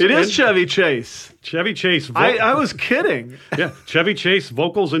 vocals. It is Chevy Chase. Chevy Chase. I was kidding. Yeah, Chevy Chase,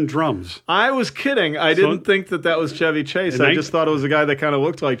 vocals and drums. I was kidding. I didn't think that was Chevy Chase. I just thought it was a guy that kind of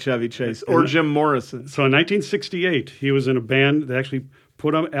looked like Chevy Chase or Jim Morrison. So in 1968, he was in a band that actually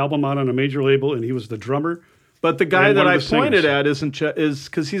put an album out on a major label, and he was the drummer. But the guy that I pointed at is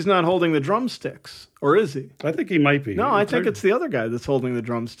because he's not holding the drumsticks, or is he? I think he might be. No, I think it's the other guy that's holding the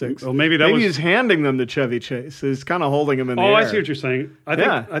drumsticks. Well, maybe he's handing them to Chevy Chase. He's kind of holding them in the air. Oh, I see what you're saying.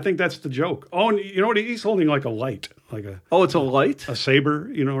 I think that's the joke. Oh, and you know what? He's holding like a light, Oh, it's a light? A saber,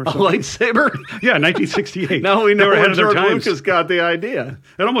 or something. A lightsaber? Yeah, 1968. Now we know where George times. Lucas got the idea.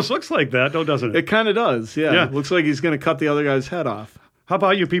 It almost looks like that, doesn't it? It kind of does. Yeah. Looks like he's going to cut the other guy's head off. How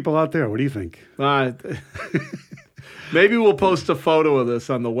about you people out there? What do you think? Maybe we'll post a photo of this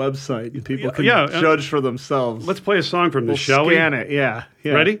on the website and people can judge for themselves. Let's play a song from this, shall we? Scan it, yeah.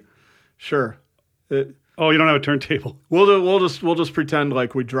 Ready? Sure. You don't have a turntable. We'll just pretend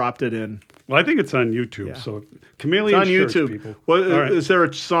like we dropped it in. Well, I think it's on YouTube. Yeah. So Chameleon it's on Shirts, YouTube. People. Right. Is there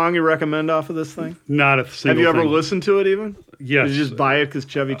a song you recommend off of this thing? Not a single Have you ever thing. listened to it even? Yes. Did you just buy it because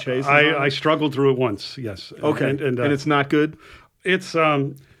Chevy Chase? I struggled through it once. Yes. Okay. And it's not good. It's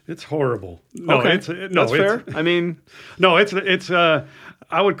horrible. No, okay. That's fair. I mean, no, it's I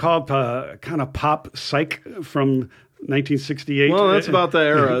would call it kind of pop psych from 1968. Well, that's about the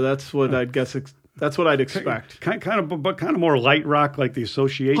era. That's what I'd guess. That's what I'd expect. Kind of more light rock, like the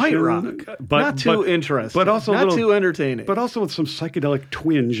Association. Light rock, but not too interesting, but also not too entertaining, but also with some psychedelic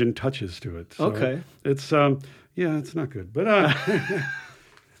twinge and touches to it. So okay, it's it's not good, but.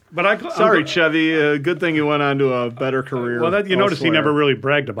 But sorry, Chevy. Good thing you went on to a better career. Well, you notice he never really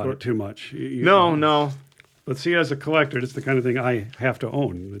bragged about it too much. No. But see, as a collector, it's the kind of thing I have to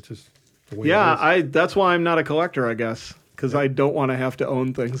own. It's just the way it is. That's why I'm not a collector, I guess, because I don't want to have to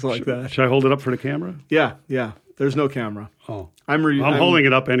own things like that. Should I hold it up for the camera? Yeah. There's no camera. Oh, I'm holding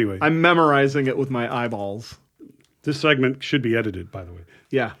it up anyway. I'm memorizing it with my eyeballs. This segment should be edited, by the way.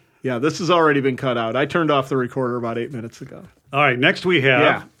 Yeah. This has already been cut out. I turned off the recorder about 8 minutes ago. All right, next we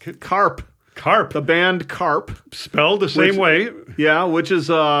have Carp. Carp. The band Carp. Spelled the same way. Yeah, which is,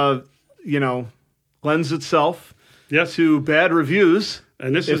 lends itself to bad reviews.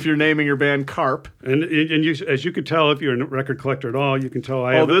 And if you're naming your band Carp. And you, as you can tell, if you're a record collector at all, you can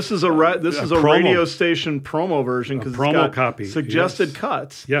tell this is a radio station promo version because it's got copy. Suggested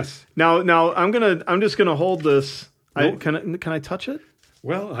cuts. Yes. Now I'm just gonna hold this. Can I touch it?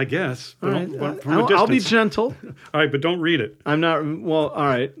 Well, I guess. All right. I'll be gentle. All right, but don't read it. I'm not. Well, all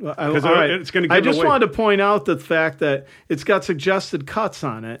right. All right. It's going to give I just away. wanted to point out the fact that it's got suggested cuts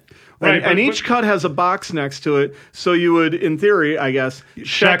on it. Right, and each cut has a box next to it. So you would, in theory, I guess,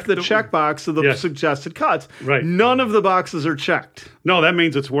 check the checkbox of the suggested cuts. Right. None of the boxes are checked. No, that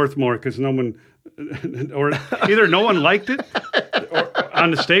means it's worth more because no one, or either no one liked it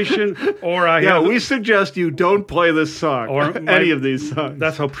on the station, or we suggest you don't play this song or any of these songs.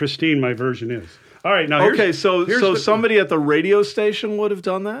 That's how pristine my version is. All right, now so somebody at the radio station would have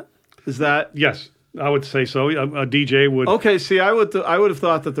done that? Is that yes? I would say so. A DJ would. Okay, see, I would have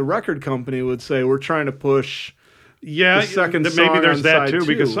thought that the record company would say we're trying to push. Yeah, the second maybe song there's on that side too,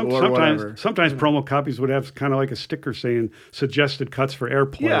 because sometimes yeah. promo copies would have kind of like a sticker saying suggested cuts for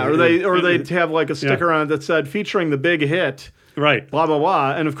airplay. Yeah, or they'd have like a sticker on it that said featuring the big hit. Right. Blah, blah,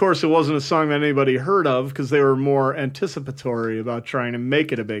 blah. And of course, it wasn't a song that anybody heard of because they were more anticipatory about trying to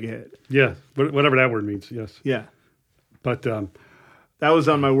make it a big hit. Yeah, whatever that word means, yes. Yeah. But that was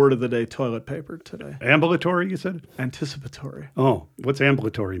on my word of the day, toilet paper, today. Ambulatory, you said? Anticipatory. Oh, what's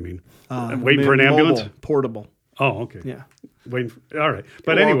ambulatory mean? Waiting for an ambulance? Mobile, portable. Oh, okay. Yeah. All right.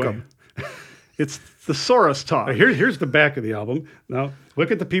 But You're anyway. welcome. It's thesaurus talk. Here's the back of the album. Now,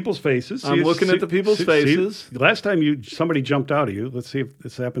 look at the people's faces. I'm looking at the people's faces. Last time somebody jumped out of you. Let's see if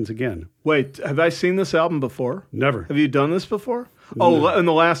this happens again. Wait, have I seen this album before? Never. Have you done this before? No. Oh, in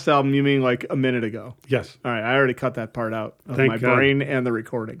the last album, you mean like a minute ago? Yes. All right, I already cut that part out of Thank my God. brain and the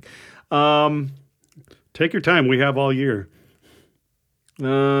recording. Take your time. We have all year.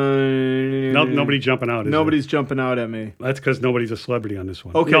 Nobody jumping out. Nobody's jumping out at me. That's because nobody's a celebrity on this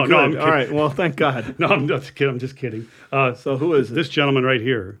one. Okay, no, good. All right. Well, thank God. No, I'm just kidding. So who is it? This gentleman right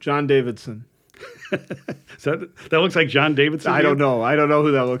here. John Davidson. That looks like John Davidson. I don't know. I don't know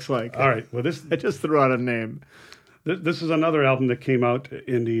who that looks like. All right. Well, I just threw out a name. This is another album that came out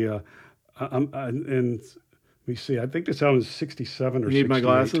in the and let me see. I think this album is 67 or 68. You need my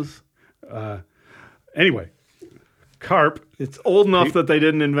glasses? Anyway, Carp. It's old enough that they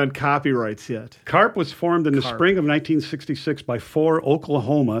didn't invent copyrights yet. Carp was formed in the spring of 1966 by 4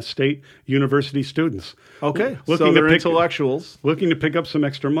 Oklahoma State University students. Okay, so they're intellectuals. Looking to pick up some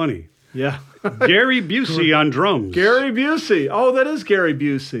extra money. Yeah. Gary Busey on drums. Gary Busey. Oh, that is Gary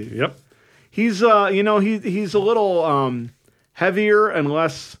Busey. Yep. He's he's a little heavier and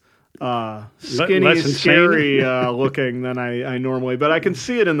less skinny, less scary looking than I normally. But I can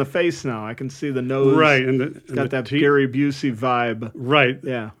see it in the face now. I can see the nose. Right, It's got that Gary Busey vibe. Right.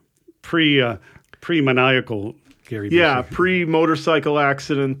 Yeah. Pre-maniacal Gary Busey. Yeah, pre-motorcycle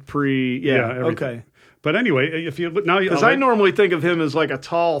accident, everything. Okay. But anyway, if you look now, because I normally think of him as like a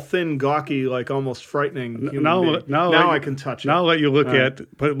tall, thin, gawky, like almost frightening human being. Now I can touch it. Now I'll let you look at.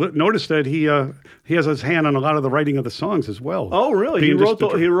 But notice that he has his hand on a lot of the writing of the songs as well. Oh, really? He wrote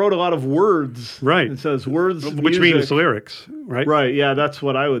a lot of words. Right. It says words, which music. means lyrics. Right. Right. Yeah, that's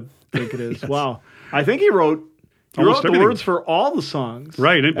what I would think it is. Yes. Wow. I think he wrote the words for all the songs.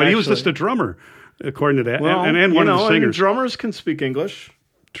 Right. But he was just a drummer, according to that, well, and one of the singers. And drummers can speak English.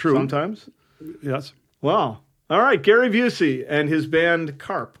 True. Sometimes. Yes. Wow. All right, Gary Busey and his band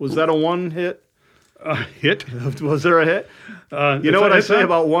Carp. Was that a one-hit? Hit? Was there a hit? You know what I say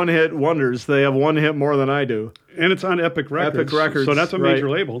about one-hit wonders? They have one hit more than I do. And it's on Epic Records. Epic Records. So that's a major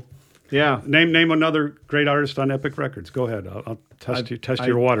label. Yeah. Name another great artist on Epic Records. Go ahead. I'll test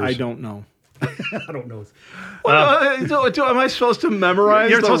your waters. I don't know. I don't know. Am I supposed to memorize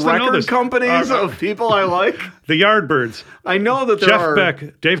the record companies of people I like? The Yardbirds. I know that Jeff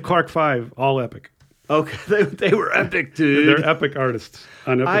Beck, Dave Clark 5, all Epic. Okay, they were epic, dude. They're epic artists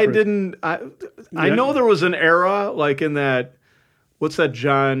on Epic. I know there was an era like in that. What's that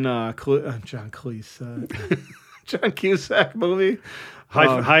John Cusack movie?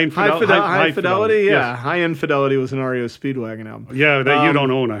 High Fidelity. Yeah, Yes. High Infidelity was an REO Speedwagon album. Yeah, that you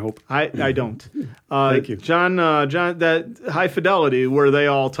don't own, I hope. I don't. Thank you, John. That High Fidelity, where they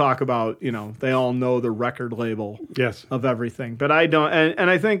all talk about, they all know the record label. Yes. Of everything, but I don't. And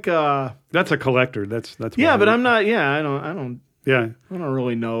I think that's a collector. That's. Yeah, but I'm not. Yeah, I don't. Yeah. I don't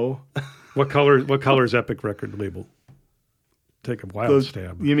really know. What color's Epic record label? Take a wild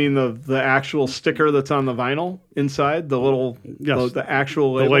stab. You mean the actual sticker that's on the vinyl inside? The little, yes, the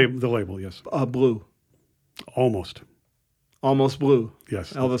actual label? The label, yes. Blue. Almost blue.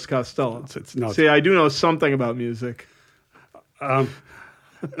 Yes. Elvis Costello. No, See, I do know something about music. Not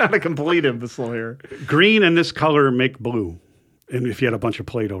a complete imbecile here. Green and this color make blue. And if you had a bunch of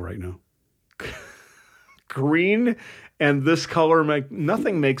Play-Doh right now. Green and this color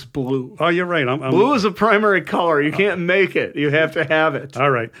nothing makes blue. Oh, you're right. Blue is a primary color. You can't make it. You have to have it. All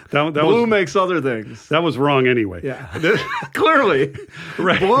right. Blue makes other things. That was wrong anyway. Yeah. Clearly.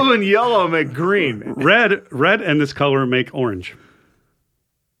 Blue and yellow make green. Red and this color make orange.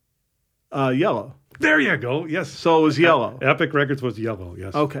 Yellow. There you go. Yes. So it was yellow. Epic Records was yellow.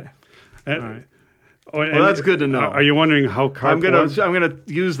 Yes. Okay. All right. Well, that's good to know. Are you wondering how Carp was? I'm gonna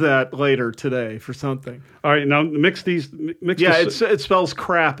use that later today for something. All right, now mix these. It spells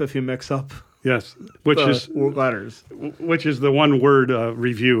crap if you mix up. Yes, which is letters. Which is the one word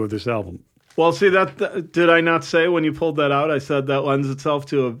review of this album. Well, see that did I not say when you pulled that out? I said that lends itself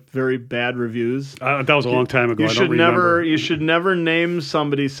to a very bad reviews. That was a long time ago. You should never name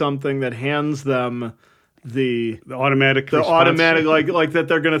somebody something that hands them the automatic like that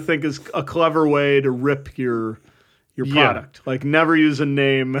they're going to think is a clever way to rip your product. Like never use a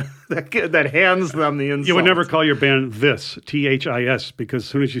name that hands them the insult. You would never call your band this THIS because as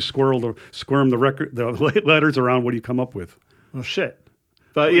soon as you squirm the letters around, what do you come up with? Well, shit.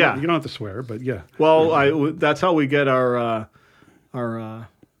 But yeah, you don't have to swear, but yeah. Well, that's how we get our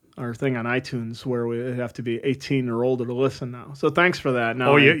thing on iTunes where we have to be 18 or older to listen now. So thanks for that.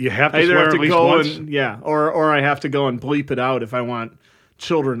 Now you have to swear at least once? Or I have to go and bleep it out if I want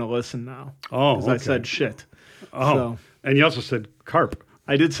children to listen now. Oh, because I said shit. Oh, so, and you also said carp.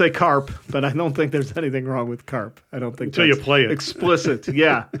 I did say carp, but I don't think there's anything wrong with carp. I don't think until you play it explicit.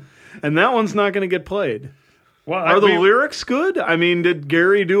 Yeah, and that one's not going to get played. Well, are the lyrics good? I mean, did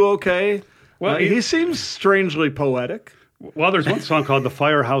Gary do okay? Well, he seems strangely poetic. Well, there's one song called "The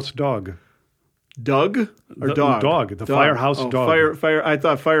Firehouse Dog." Doug or dog? Dog. The Firehouse Dog. Fire. I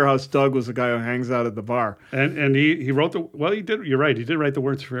thought Firehouse Doug was the guy who hangs out at the bar. And he wrote he did. You're right. He did write the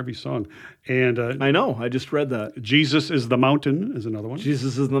words for every song. And I know. I just read that. Jesus is the Mountain is another one.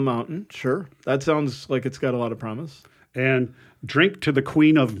 Jesus is the Mountain. Sure. That sounds like it's got a lot of promise. And Drink to the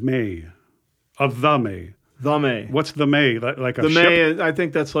Queen of May, of the May. The May. What's the May? Like a the ship? May. I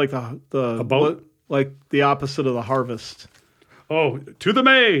think that's like a boat. Like the opposite of the harvest. Oh, to the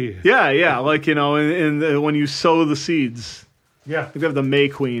May. Yeah, like, when you sow the seeds. Yeah. You have the May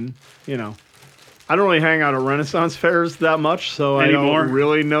Queen, I don't really hang out at Renaissance fairs that much, so Anymore? I don't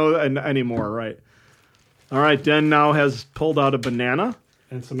really know anymore, right? All right, Den now has pulled out a banana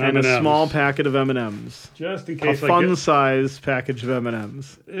And some and M&Ms. a small packet of M&Ms. Just in A case fun-sized package of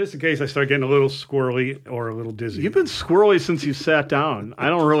M&Ms. just in case I start getting a little squirrely or a little dizzy. You've been squirrely since you sat down. I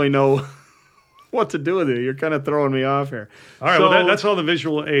don't really know what to do with you. You're kind of throwing me off here. All right, well, that's all the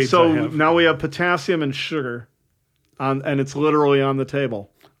visual aids I So have. now we have potassium and sugar, and it's literally on the table.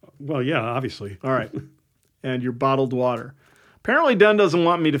 Well, yeah, obviously. All right. And your bottled water. Apparently, Den doesn't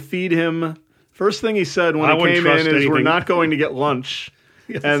want me to feed him. First thing he said when I he wouldn't came in trust is, we're anything. not going to get lunch.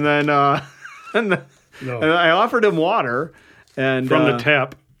 And then and I offered him water. And From the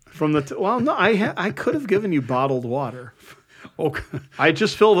tap. From the well, no, I could have given you bottled water. Okay. I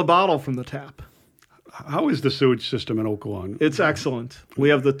just fill the bottle from the tap. How is the sewage system in Oaklawn? It's excellent. We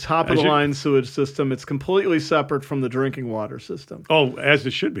have the top-of-the-line sewage system. It's completely separate from the drinking water system. Oh, as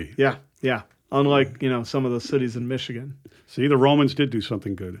it should be. Yeah. Unlike, some of the cities in Michigan. See, the Romans did do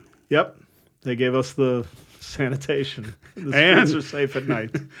something good. Yep. They gave us the sanitation. The And- streets are safe at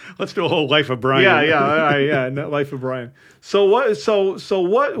night. Let's do a whole Life of Brian. Yeah. Life of Brian. So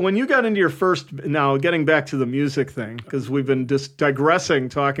what? When you got into your first, now getting back to the music thing, because we've been just digressing,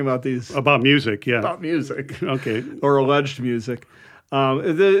 talking about these About music, yeah. about music Okay. or alleged music.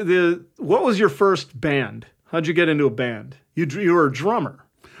 What was your first band? How'd you get into a band? You were a drummer.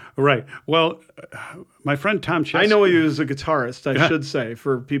 Right. Well, my friend Tom Chesko. I know you as a guitarist. I should say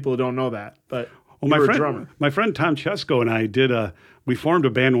for people who don't know that, but Well, you were a drummer. my friend Tom Chesko and I we formed a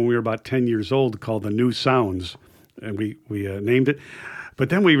band when we were about 10 years old called the New Sounds, and we named it. But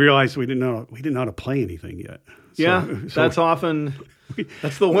then we realized we didn't know how to play anything yet. That's often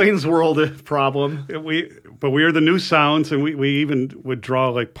that's the Wayne's World problem. But we are the New Sounds, and we even would draw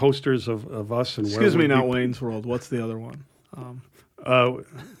like posters of us and Excuse me, not Wayne's World. What's the other one?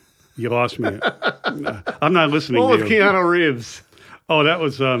 You lost me. I'm not listening Well, to with you. Keanu Reeves. Oh, that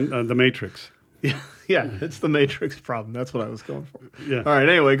was The Matrix. Yeah, it's the Matrix problem. That's what I was going for. Yeah. All right.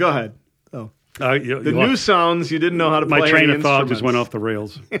 Anyway, go ahead. Oh, The the new sounds. You didn't know how to play. My train any of thought just instruments. went off the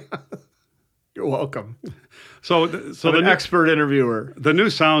rails. You're welcome. So I'm an expert interviewer. the New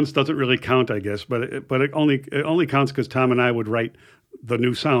Sounds doesn't really count, I guess, but it only counts because Tom and I would write the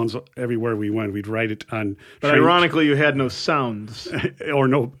New Sounds everywhere we went. We'd write it on. But ironically, you had no sounds, or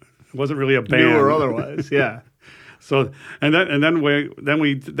no, it wasn't really a band new or otherwise. Yeah. So then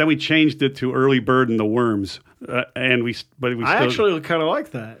we changed it to Early Bird and the Worms, and we still I actually kind of like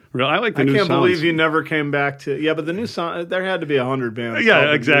that. really, I like the I New can't Sounds. believe you never came back to. Yeah, but the new sound. There had to be 100 bands. called Yeah,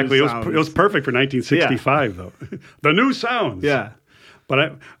 the exactly. New It was Sounds. perfect for 1965 though. The New Sounds. Yeah.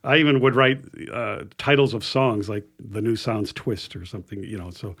 But I even would write titles of songs like "The New Sounds Twist" or something,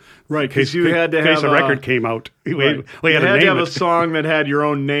 So Right, because you had to in case have a record came out, we Right. had you to had name to have it. a song that had your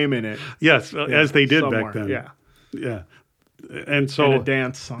own name in it. Yes, as they did somewhere. back then. Yeah. Yeah. And so And a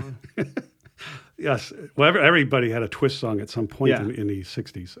dance song. yes, well, everybody had a twist song at some point Yeah. in the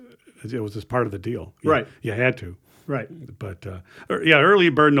 '60s. It was just part of the deal. Right. You had to. Right. But Early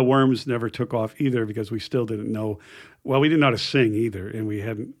Bird and the Worms never took off either because we still didn't know. Well, we didn't know how to sing either, and we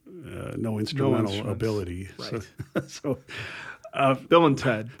had no instrumental instruments. ability. Right. So Bill and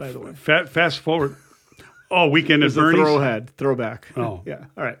Ted, by the way. fast forward. Oh, Weekend at There's a Bernie's. throwback. Oh. Yeah.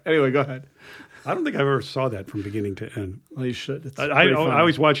 All right. Anyway, go ahead. I don't think I ever saw that from beginning to end. Well, you should. It's I pretty funny.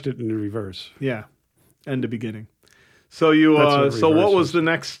 always watched it in reverse. Yeah. End to beginning. So you. That's what So what reverse was is. the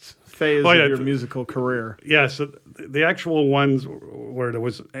next phase Oh, yeah, of your musical career? Yeah, so the actual ones where there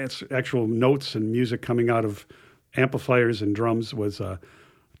was actual notes and music coming out of amplifiers and drums was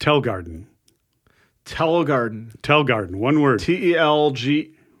Telgarden. Telgarden. One word.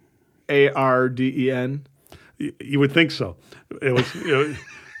 Telgarden. You would think so. It was,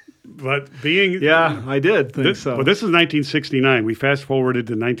 but being Yeah, I did think so. But this is 1969. We fast forwarded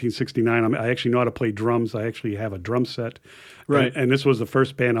to 1969. I actually know how to play drums. I actually have a drum set. Right. And this was the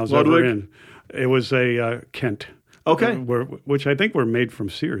first band I was Ludwig? ever in. It was a Kent. Okay. Which I think were made from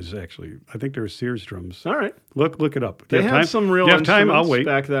Sears. Actually, I think they were Sears drums. All right. Look it up. Do They you have had time? some real Do you have time? instruments I'll wait.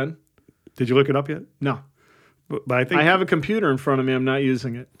 back then. Did you look it up yet? No. But I think I have a computer in front of me. I'm not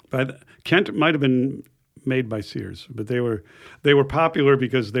using it. Kent might have been made by Sears, but they were popular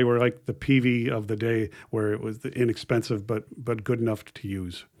because they were like the PV of the day, where it was inexpensive but good enough to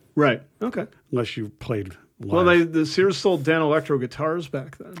use. Right. Okay. Unless you played live. Well, the Sears sold Dan Electro guitars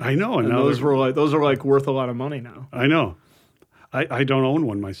back then. I know, And now those they're- are like worth a lot of money now. I know. I don't own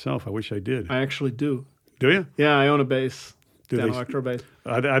one myself. I wish I did. I actually do. Do you? Yeah, I own a bass. Do Dan they- Electro bass.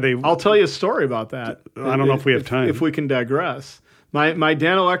 Are they? I'll tell you a story about that. I don't know if we have time. If we can digress. My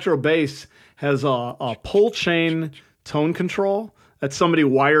Dan Electro bass has a pull chain tone control, that somebody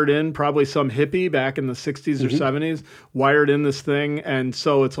wired in, probably some hippie back in the 60s or 70s, wired in this thing. And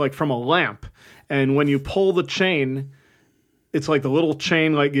so it's like from a lamp. And when you pull the chain, it's like the little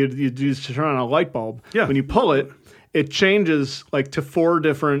chain like you'd use to turn on a light bulb. Yeah. When you pull it, it changes like to 4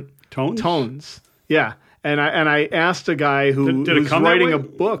 different tones. Yeah. And I asked a guy who was writing a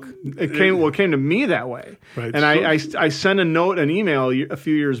book. It came to me that way. Right. And I sent an email a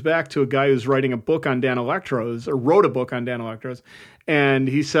few years back to a guy who's writing a book on Danelectros, or wrote a book on Danelectros, and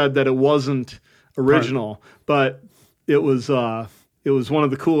he said that it wasn't original, but it was one of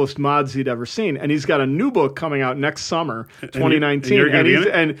the coolest mods he'd ever seen. And he's got a new book coming out next summer,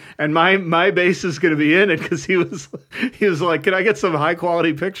 2019. And my bass is going to be in it because he was like, can I get some high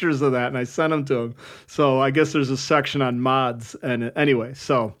quality pictures of that? And I sent them to him. So I guess there's a section on mods. And anyway,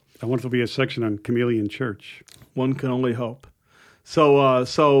 so I want there to be a section on Chameleon Church. One can only hope.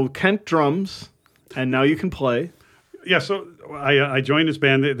 So Kent drums, and now you can play. Yeah, so I joined this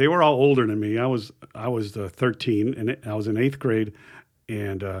band. They were all older than me. I was 13, and I was in 8th grade,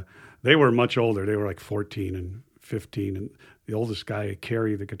 and they were much older. They were like 14 and 15, and the oldest guy,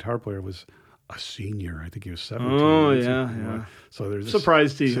 Kerry, the guitar player, was a senior. I think he was 17. Oh, yeah. So there's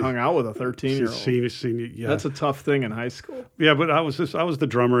surprised he hung out with a 13-year-old. Senior, yeah. That's a tough thing in high school. Yeah, but I was the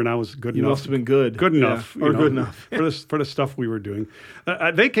drummer, and I was good enough. You must have been good. Good enough. Yeah. Good enough. for the stuff we were doing.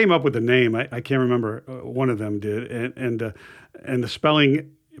 They came up with the name. I can't remember. One of them did. And the spelling,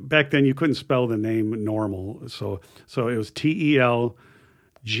 back then you couldn't spell the name normal. So it was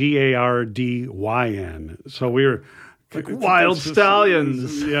TELGARDYN. So we were... Like Wild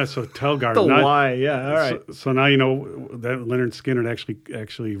Stallions. Yeah, so Telgard. The Y, yeah, all right. So now you know that Leonard Skinner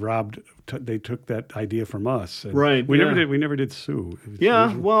actually robbed. They took that idea from us. Right. We never did sue.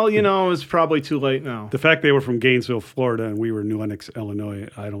 Yeah. Well, it's probably too late now. The fact they were from Gainesville, Florida, and we were New Lenox, Illinois.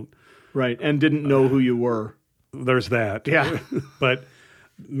 I don't. Right, and didn't know who you were. There's that. Yeah. But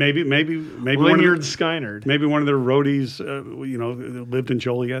maybe Leonard Skynyrd. Maybe one of their roadies, lived in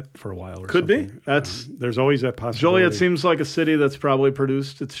Joliet for a while. Could something. Be. That's there's always that possibility. Joliet seems like a city that's probably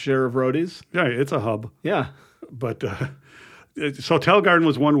produced its share of roadies. Yeah, it's a hub. Yeah, but so Telgarden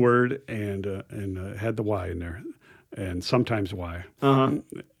was one word and had the Y in there, and sometimes Y. And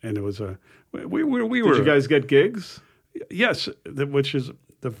it was we were. Did you guys get gigs? Yes, which is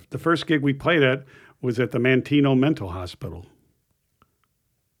the first gig we played at was at the Mantino Mental Hospital.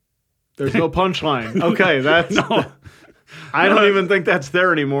 There's no punchline. Okay, that's no. I don't even think that's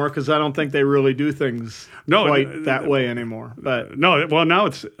there anymore because I don't think they really do things quite that way anymore. But no, well now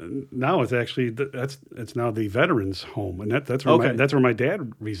it's actually it's now the veterans home, and that's where my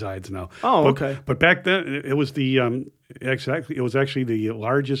dad resides now. Oh, okay. But back then it was the actually the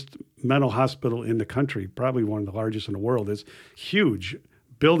largest mental hospital in the country, probably one of the largest in the world. It's huge.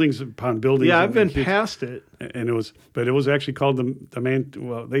 Buildings upon buildings. Yeah, I've been past it, and it was actually called the man.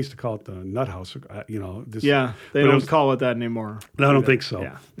 Well, they used to call it the Nut House. They don't call it that anymore. I don't think so.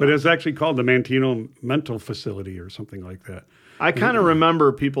 Yeah, but it was actually called the Mantino Mental Facility or something like that. I kind of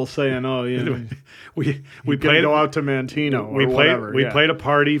remember people saying, "Oh, we played go out to Mantino." We played a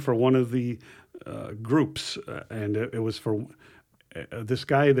party for one of the groups, and it was for. This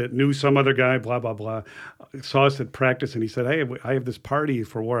guy that knew some other guy, blah, blah, blah, saw us at practice, and he said, hey, I have this party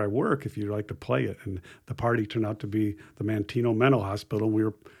for where I work if you'd like to play it. And the party turned out to be the Mantino Mental Hospital. We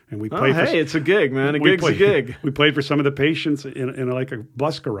played it's a gig, man. A gig. We played for some of the patients in like a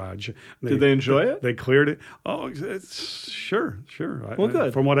bus garage. Did they enjoy it? They cleared it. Oh, sure. Well,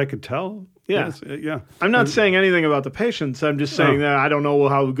 good. From what I could tell. Yeah. Yes, yeah. I'm not saying anything about the patients. I'm just saying that I don't know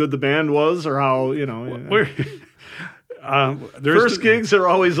how good the band was or how, First gigs are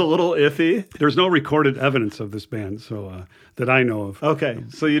always a little iffy. There's no recorded evidence of this band, so that I know of. Okay,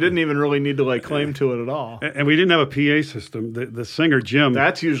 so you didn't even really need to claim to it at all. And we didn't have a PA system. The singer Jim.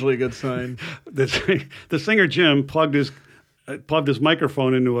 That's usually a good sign. The singer Jim plugged his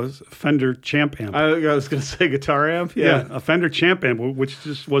microphone into a Fender Champ amp. I was going to say guitar amp. Yeah, a Fender Champ amp, which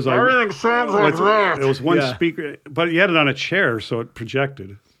just was everything sounds like that. It was one speaker, but he had it on a chair, so it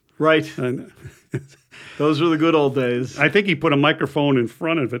projected. Right. And those were the good old days. I think he put a microphone in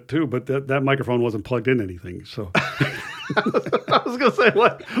front of it too, but that microphone wasn't plugged in anything. So I was going to say,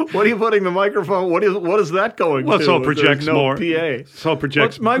 what are you putting the microphone? What is that going to? So it projects more. PA. So it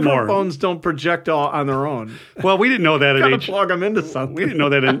projects more. Microphones don't project all on their own. Well, we didn't know that at age. Plug them into something. We didn't know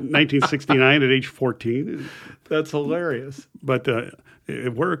that in 1969 at age 14. That's hilarious. But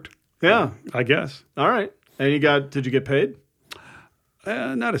it worked. Yeah, I guess. All right. And did you get paid?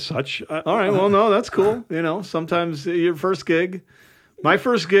 Not as such. All right. Well, no, that's cool. Sometimes your first gig. My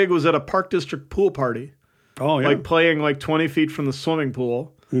first gig was at a Park District pool party. Oh, yeah. Playing 20 feet from the swimming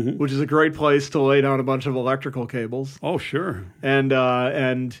pool. which is a great place to lay down a bunch of electrical cables. Oh, sure.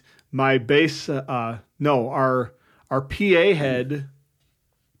 And my bass, our PA head,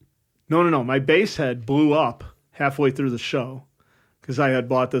 no, my bass head blew up halfway through the show because I had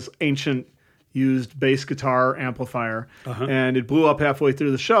bought this ancient used bass guitar amplifier, and it blew up halfway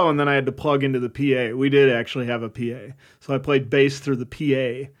through the show, and then I had to plug into the PA. We did actually have a PA, so I played bass through the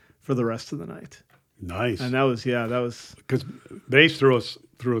PA for the rest of the night. Nice. And that was because bass through a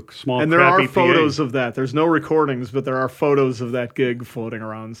small. And there are crappy photos PA. of that. There's no recordings, but there are photos of that gig floating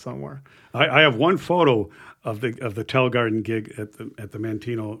around somewhere. I have one photo of the Telegarden gig at the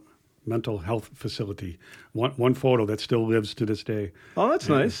Mantino Mental Health Facility. One photo that still lives to this day. Oh, that's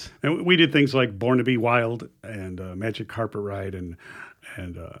nice. And we did things like Born to Be Wild and Magic Carpet Ride and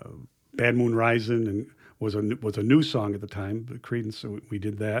Bad Moon Rising, and was a new song at the time. The Creedence, so we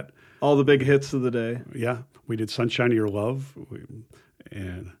did that. All the big hits of the day. Yeah, we did Sunshine of Your Love,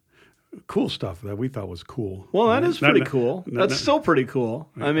 and cool stuff that we thought was cool. Well, that is pretty cool. That's still pretty cool.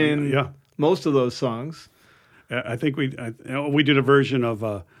 I mean, yeah, most of those songs. I think we did a version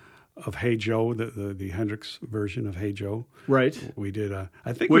of Hey Joe, the Hendrix version of Hey Joe. Right. We did.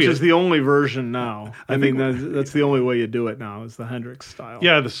 Which is the only version now. I mean, that's the only way you do it now is the Hendrix style.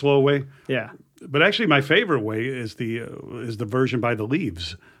 Yeah, the slow way. Yeah. But actually, my favorite way is the version by the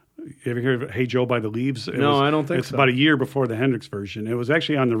Leaves. You ever hear of Hey Joe by the Leaves? I don't think so. It's about a year before the Hendrix version. It was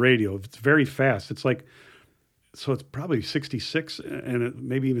actually on the radio. It's very fast. It's like, so it's probably 66 and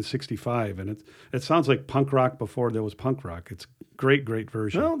maybe even 65. And it sounds like punk rock before there was punk rock. It's great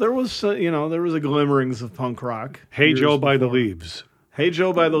version. Well, there was a glimmerings of punk rock. Hey Joe by the Leaves. Hey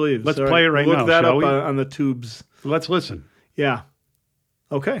Joe by the Leaves. Let's play it right now, Look that shall up we? on the tubes. Let's listen. Yeah.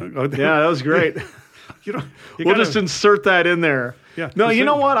 Okay. Yeah, that was great. We'll just insert that in there. Yeah. No, you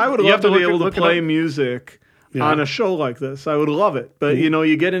know what? I would love to be able to play up. music on a show like this. I would love it. But,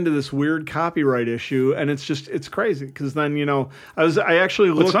 you get into this weird copyright issue, and it's crazy. Because then, I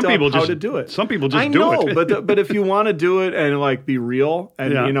actually looked up how to do it. Some people just I do know, it. but if you want to do it and, like, be real,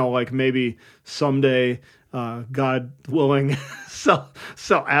 and, like, maybe someday, God willing, sell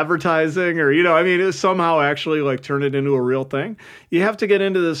advertising or, somehow actually, like, turn it into a real thing, you have to get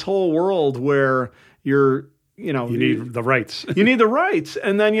into this whole world where you're, you need the rights. You need the rights,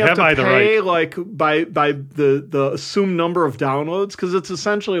 and then you have to pay like by the assumed number of downloads, because it's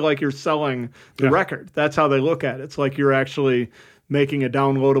essentially like you're selling the record. That's how they look at it. It's like you're actually making a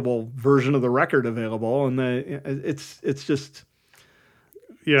downloadable version of the record available, and it's just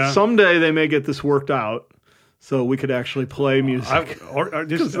someday they may get this worked out so we could actually play music.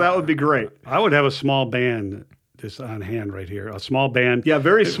 Because that would be great. I would have a small band. Just on hand right here, a small band. Yeah,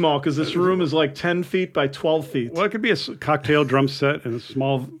 very small, because this room is like 10 feet by 12 feet. Well, it could be a cocktail drum set and a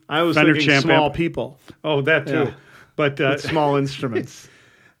small. I was Fender thinking Champ small amp. people. Oh, that too, Yeah. but Small instruments.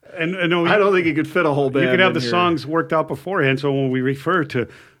 and I don't think you could fit a whole band. you could have the in here. songs worked out beforehand. So when we refer to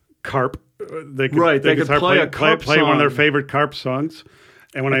Carp, they could could play a Carp play one of their song. favorite Carp songs.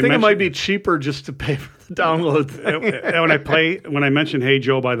 And when I think it might be cheaper just to pay for the download thing. and when I mention Hey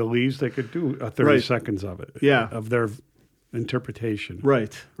Joe by the Leaves, they could do 30 Right. seconds of it. Yeah. Of their interpretation.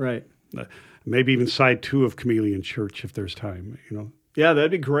 Right. Maybe even side 2 of Chameleon Church if there's time. Yeah,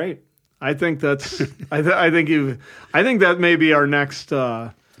 that'd be great. I think that's. I think that may be our next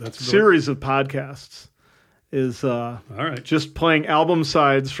series of podcasts. Is all right. Just playing album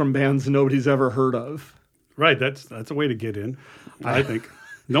sides from bands nobody's ever heard of. Right. That's a way to get in. I think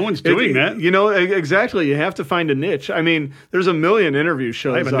no one's doing that. Exactly. You have to find a niche. I mean, there's a million interview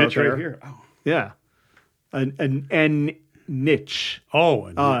shows. I have a out niche there. right here. Oh. Yeah, an niche.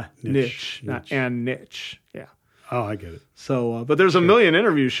 Oh, niche, not an niche. Yeah. Oh, I get it. So, but there's a million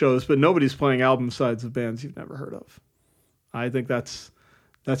interview shows, but nobody's playing album sides of bands you've never heard of. I think that's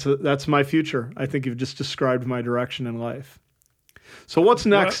my future. I think you've just described my direction in life. So, what's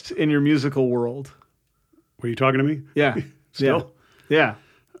next in your musical world? Were you talking to me? Yeah. Still? Yeah.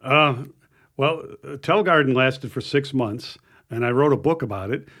 Well, Telegarden lasted for 6 months, and I wrote a book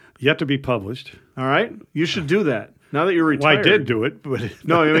about it, yet to be published. All right. You should do that. Now that you're retired. Well, I did do it, but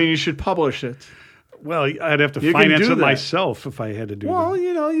no, I mean you should publish it. Well, I'd have to You can finance do it that. myself if I had to do that. Well,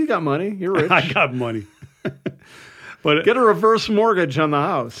 you got money. You're rich. I got money. But get a reverse mortgage on the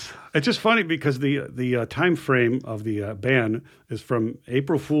house. It's just funny because the time frame of the band is from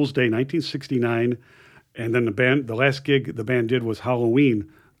April Fool's Day, 1969, and then the last gig the band did was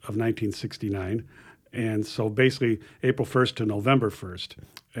Halloween of 1969, and so basically April 1st to November 1st,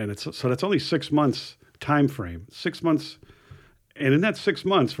 and so that's only 6 months time frame. 6 months, and in that 6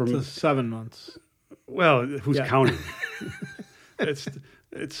 months from So 7 months. well, who's Yeah. counting? It's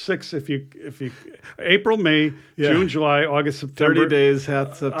It's 6 if you April, May, June, July, August, September. 30 days,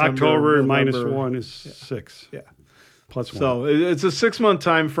 half September. October minus November. 1 is 6. Yeah. Plus 1. So it's a 6-month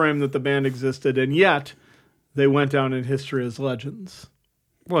time frame that the band existed, and yet they went down in history as legends.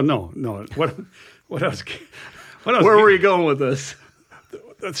 Well, no. What else? Where were you going with this?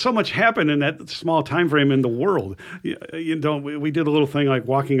 So much happened in that small time frame in the world. We did a little thing like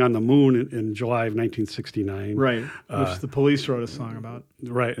walking on the moon in July of 1969. Right, which the Police wrote a song about.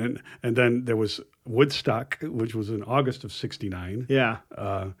 Right, and then there was Woodstock, which was in August of 69. Yeah.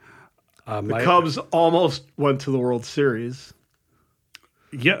 The Cubs almost went to the World Series.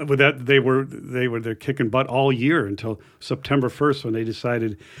 Yeah, but they're kicking butt all year until September 1st when they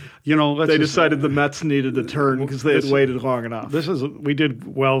decided, they decided the Mets needed to turn because they had waited long enough. We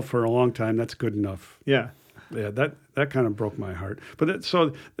did well for a long time. That's good enough. Yeah. Yeah, that kind of broke my heart. But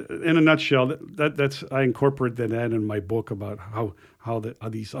so, in a nutshell, that's I incorporated that in my book about how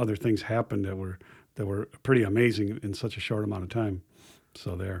these other things happened that were pretty amazing in such a short amount of time.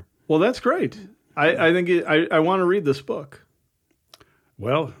 So there. Well, that's great. I think I want to read this book.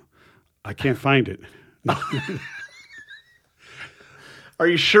 Well, I can't find it. Are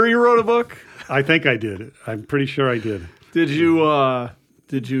you sure you wrote a book? I think I did. I'm pretty sure I did. Did you?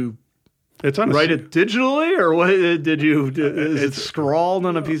 It's on write it digitally, or what? Is it scrawled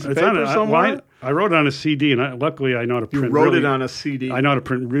on a piece of paper somewhere? I wrote it on a CD, and luckily I know how to print. You wrote it on a CD. I know how to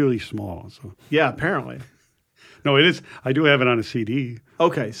print really small. So yeah, apparently. No, it is. I do have it on a CD.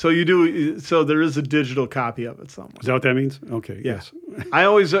 Okay, so you do. So there is a digital copy of it somewhere. Is that what that means? Okay. Yeah. Yes. I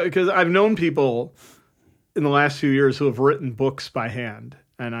always because I've known people in the last few years who have written books by hand,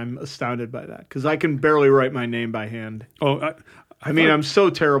 and I'm astounded by that because I can barely write my name by hand. Oh, I mean, I'm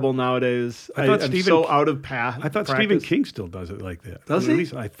so terrible nowadays. I'm so out of path. I thought Stephen King still does it like that. Does he? At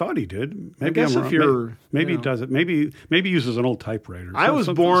least I thought he did. Maybe I guess if you're maybe he does it. Maybe he uses an old typewriter. I was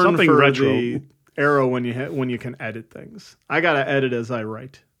born something for retro. the era when you can edit things. I gotta edit as I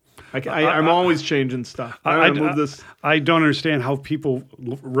write. I'm always changing stuff. I don't understand how people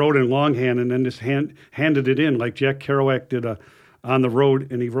wrote in longhand and then just handed it in like Jack Kerouac did on the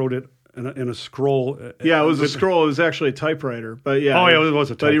road, and he wrote it in a scroll. Yeah, it was a scroll. It was actually a typewriter, but yeah. Oh, yeah, it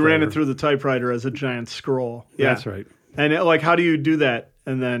was a typewriter. But he ran it through the typewriter as a giant scroll. Yeah, that's right. And how do you do that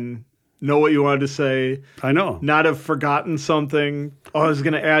and then know what you wanted to say? I know. Not have forgotten something. Oh, I was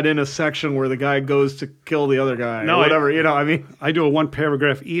going to add in a section where the guy goes to kill the other guy. No, or whatever. I do a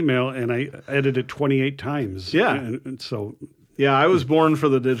 1-paragraph email and I edit it 28 times. Yeah. And so. Yeah, I was born for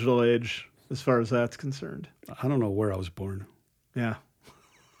the digital age as far as that's concerned. I don't know where I was born. Yeah.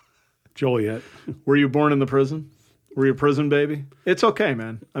 Joliet. Were you born in the prison? Were you a prison baby? It's okay,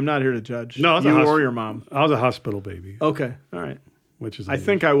 man. I'm not here to judge. No, you or your mom. I was a hospital baby. Okay, all right. Which is I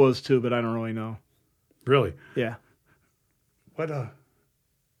think I was too, but I don't really know. Really? Yeah. What?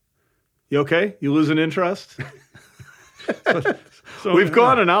 You okay? You losing interest? So we've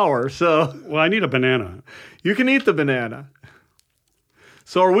gone an hour, so. Well, I need a banana. You can eat the banana.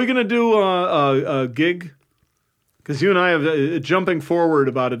 So, are we going to do a gig? Because you and I have jumping forward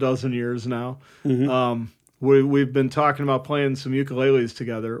about a dozen years now. Mm-hmm. We've been talking about playing some ukuleles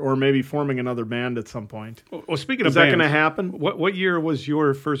together, or maybe forming another band at some point. Well, speaking of bands, is that going to happen? What year was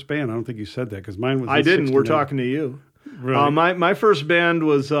your first band? I don't think you said that because mine was. I didn't. 69. We're talking to you. Really? My first band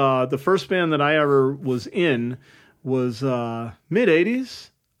was the first band that I ever was in was mid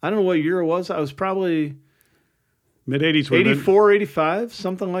 '80s. I don't know what year it was. I was probably mid '80s. 84, 85,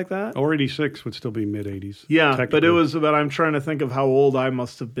 something like that. Or 86 would still be mid '80s. Yeah, but it was. But I'm trying to think of how old I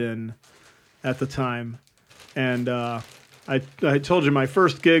must have been at the time. And I told you my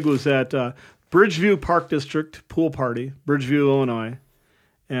first gig was at Bridgeview Park District Pool Party, Bridgeview, Illinois.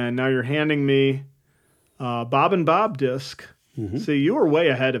 And now you're handing me Bob and Bob disc. Mm-hmm. See, you were way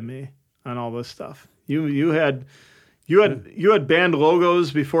ahead of me on all this stuff. You had band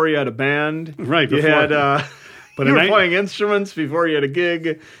logos before you had a band. Right. You had but you were playing instruments before you had a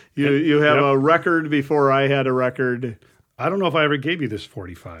gig. You have a record before I had a record. I don't know if I ever gave you this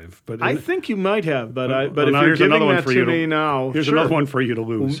 45, but I think you might have. But if you're giving that to me now, here's another one for you to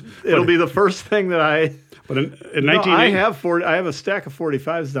lose. It'll be the first thing that I. But in 1980, I have a stack of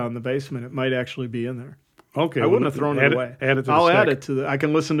 45s down in the basement. It might actually be in there. Okay, I wouldn't have thrown it away. Add it to I'll the stack. add it to I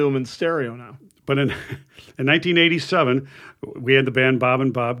can listen to them in stereo now. But in 1987, we had the band Bob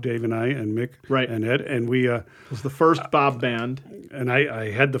and Bob, Dave and I, and Mick and Ed, and we it was the first Bob band. And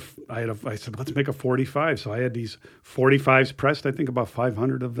I said, let's make a 45. So I had these 45s pressed. I think about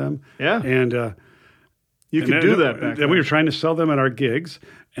 500 of them. Yeah, and you could do that back then. We were trying to sell them at our gigs,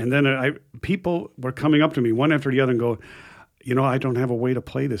 and then people were coming up to me one after the other and go, I don't have a way to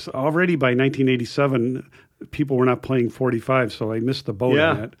play this. Already by 1987, people were not playing 45, so I missed the boat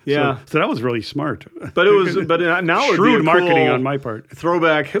on that. Yeah. So that was really smart. But now it would be a marketing cool on my part.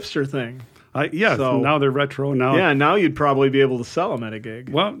 Throwback hipster thing. So now they're retro. Now you'd probably be able to sell them at a gig.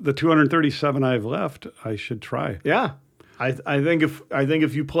 Well, the 237 I have left, I should try. Yeah, I think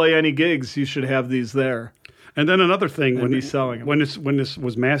if you play any gigs, you should have these there. And then another thing, selling them. when this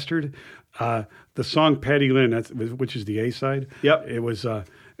was mastered, the song Patty Lynn, which is the A side. Yep, it was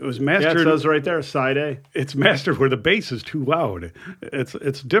mastered. Yeah, it says right there, side A. It's mastered where the bass is too loud.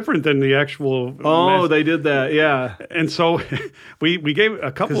 It's different than the actual. Oh, they did that, yeah. And so we gave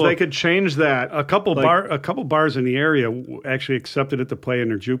a couple. Because they could change that. A couple bars in the area actually accepted it to play in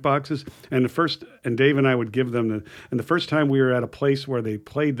their jukeboxes. And Dave and I would give them and the first time we were at a place where they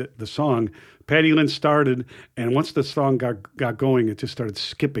played the song, Patty Lynn started, and once the song got going, it just started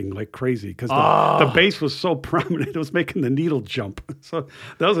skipping like crazy because the bass was so prominent, it was making the needle jump. So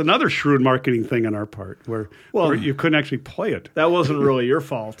that was another shrewd marketing thing on our part, where you couldn't actually play it. That wasn't really your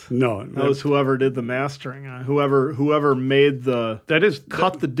fault. No, that was whoever did the mastering, whoever made the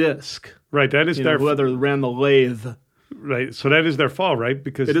the disc. Right, that is whoever ran the lathe. Right, so that is their fault, right?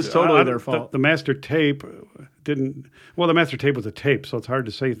 Because it is totally their fault. The master tape didn't. Well, the master tape was a tape, so it's hard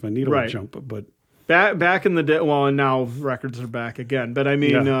to say if a needle would jump. But back in the day, well, and now records are back again. But I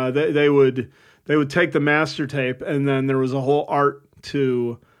mean, they would take the master tape, and then there was a whole art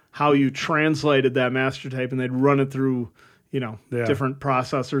to how you translated that master tape, and they'd run it through, different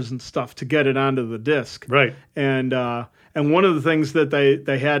processors and stuff to get it onto the disc. Right, and one of the things that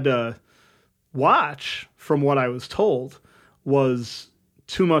they had to watch, from what I was told, was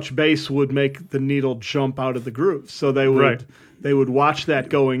too much bass would make the needle jump out of the groove. So they would watch that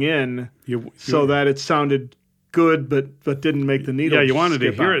going in so that it sounded good, but didn't make the needle. Yeah, you wanted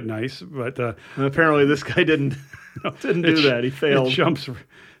to hear out. it nice, but and apparently this guy didn't do that. He failed. It jumps.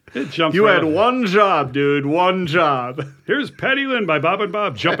 You had one job, dude. One job. Here's Patty Lynn by Bob and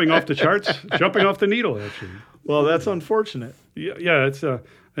Bob jumping off the charts, jumping off the needle. Actually, well, that's unfortunate. Yeah,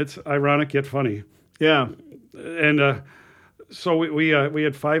 it's ironic yet funny. Yeah, and so we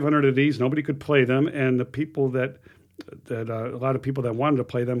had 500 of these. Nobody could play them, and the people that a lot of people that wanted to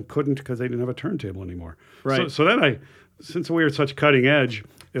play them couldn't because they didn't have a turntable anymore. Right. So then since we were such cutting edge,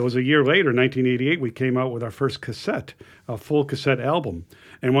 it was a year later, 1988, we came out with our first cassette, a full cassette album.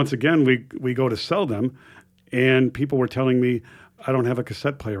 And once again, we go to sell them, and people were telling me, I don't have a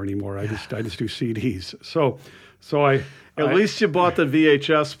cassette player anymore. I just do CDs. So at least you bought the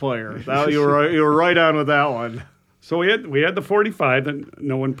VHS player. You were right on with that one. So we had the 45 that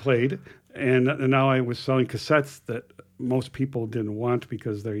no one played, and now I was selling cassettes that most people didn't want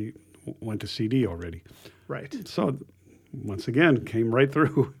because they went to CD already. Right. So once again, came right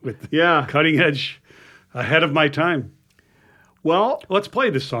through with cutting edge, ahead of my time. Well, let's play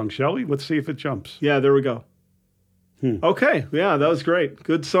this song, shall we? Let's see if it jumps. Yeah, there we go. Okay, yeah, that was great.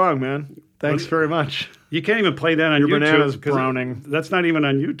 Good song, man. Thanks very much. You can't even play that on YouTube. Your banana's browning. That's not even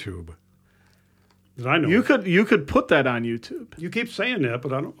on YouTube. I know. You could put that on YouTube. You keep saying that,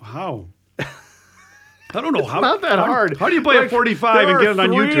 but I don't know how. I don't know how. It's not that hard. How do you play a 45 and get it on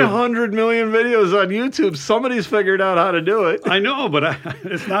YouTube? 300 million videos on YouTube. Somebody's figured out how to do it. I know, but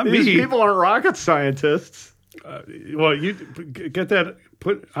it's not me. These people aren't rocket scientists. Well, you get that.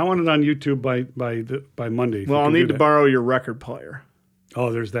 I want it on YouTube by Monday. Well, I'll need to borrow your record player.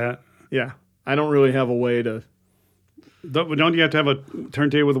 Oh, there's that. Yeah, I don't really have a way to. Don't you have to have a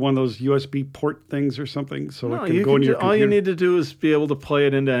turntable with one of those USB port things or something so it can go in your computer? All you need to do is be able to play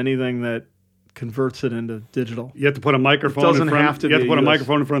it into anything that converts it into digital. You have to put a microphone. It doesn't have to. You have to put a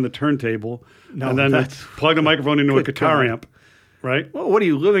microphone in front of the turntable, and then plug the microphone into a guitar amp. Right? Well, what are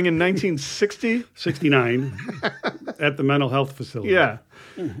you living in 1960? 69 at the mental health facility. Yeah.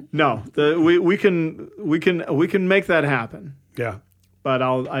 No, we can make that happen. Yeah. But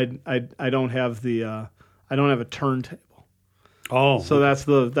I don't have a turntable. Oh. So that's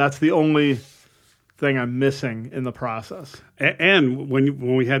the only thing I'm missing in the process. And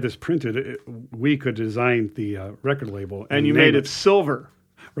when we had this printed, we could design the record label. And you made it silver.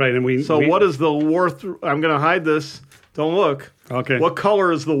 Right. And what is the warped? I'm going to hide this. Don't look. Okay. What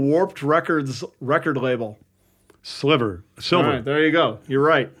color is the Warped Records record label? Silver. All right, there you go. You're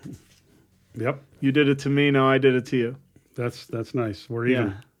right. Yep. You did it to me. Now I did it to you. That's nice. We're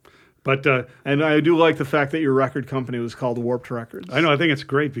even. But and I do like the fact that your record company was called Warped Records. I know. I think it's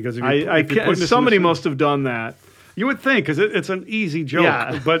great because if somebody must have done that. You would think because it's an easy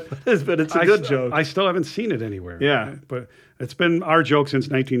joke, but it's a good joke. I still haven't seen it anywhere. Yeah, but it's been our joke since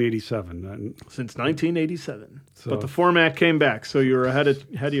 1987. Since 1987, but the format came back, so you were ahead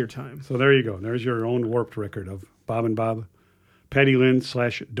of your time. So there you go. There's your own Warped record of Bob and Bob. Patty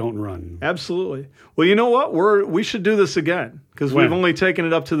Lynn/Don't Run. Absolutely. Well, you know what? We should do this again because we've only taken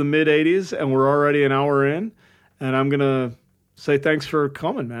it up to the mid 80s and we're already an hour in. And I'm going to say thanks for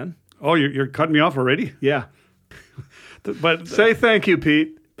coming, man. Oh, you're cutting me off already? Yeah. But say thank you,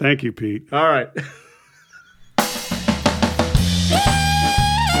 Pete. Thank you, Pete. All right.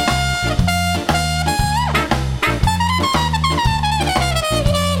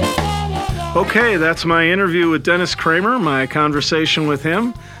 Okay, that's my interview with Denis Kramer, my conversation with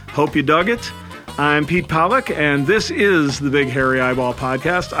him. Hope you dug it. I'm Pete Pollock, and this is the Big Hairy Eyeball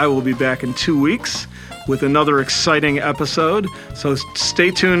Podcast. I will be back in 2 weeks with another exciting episode, so stay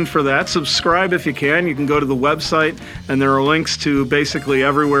tuned for that. Subscribe if you can. You can go to the website, and there are links to basically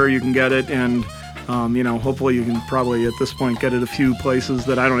everywhere you can get it, and hopefully you can probably at this point get it a few places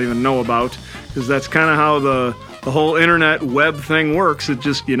that I don't even know about, because that's kind of how the whole internet web thing works. It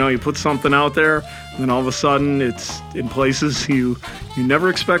just, you put something out there, and then all of a sudden it's in places you never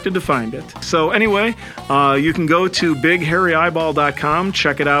expected to find it. So anyway, you can go to bigharryeyeball.com,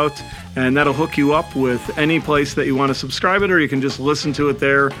 check it out, and that'll hook you up with any place that you want to subscribe it, or you can just listen to it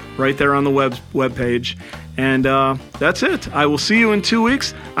there, right there on the web page. And that's it. I will see you in 2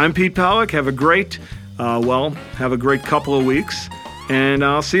 weeks. I'm Pete Pollock. Have a great couple of weeks, and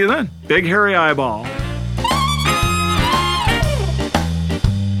I'll see you then. Big Hairy Eyeball.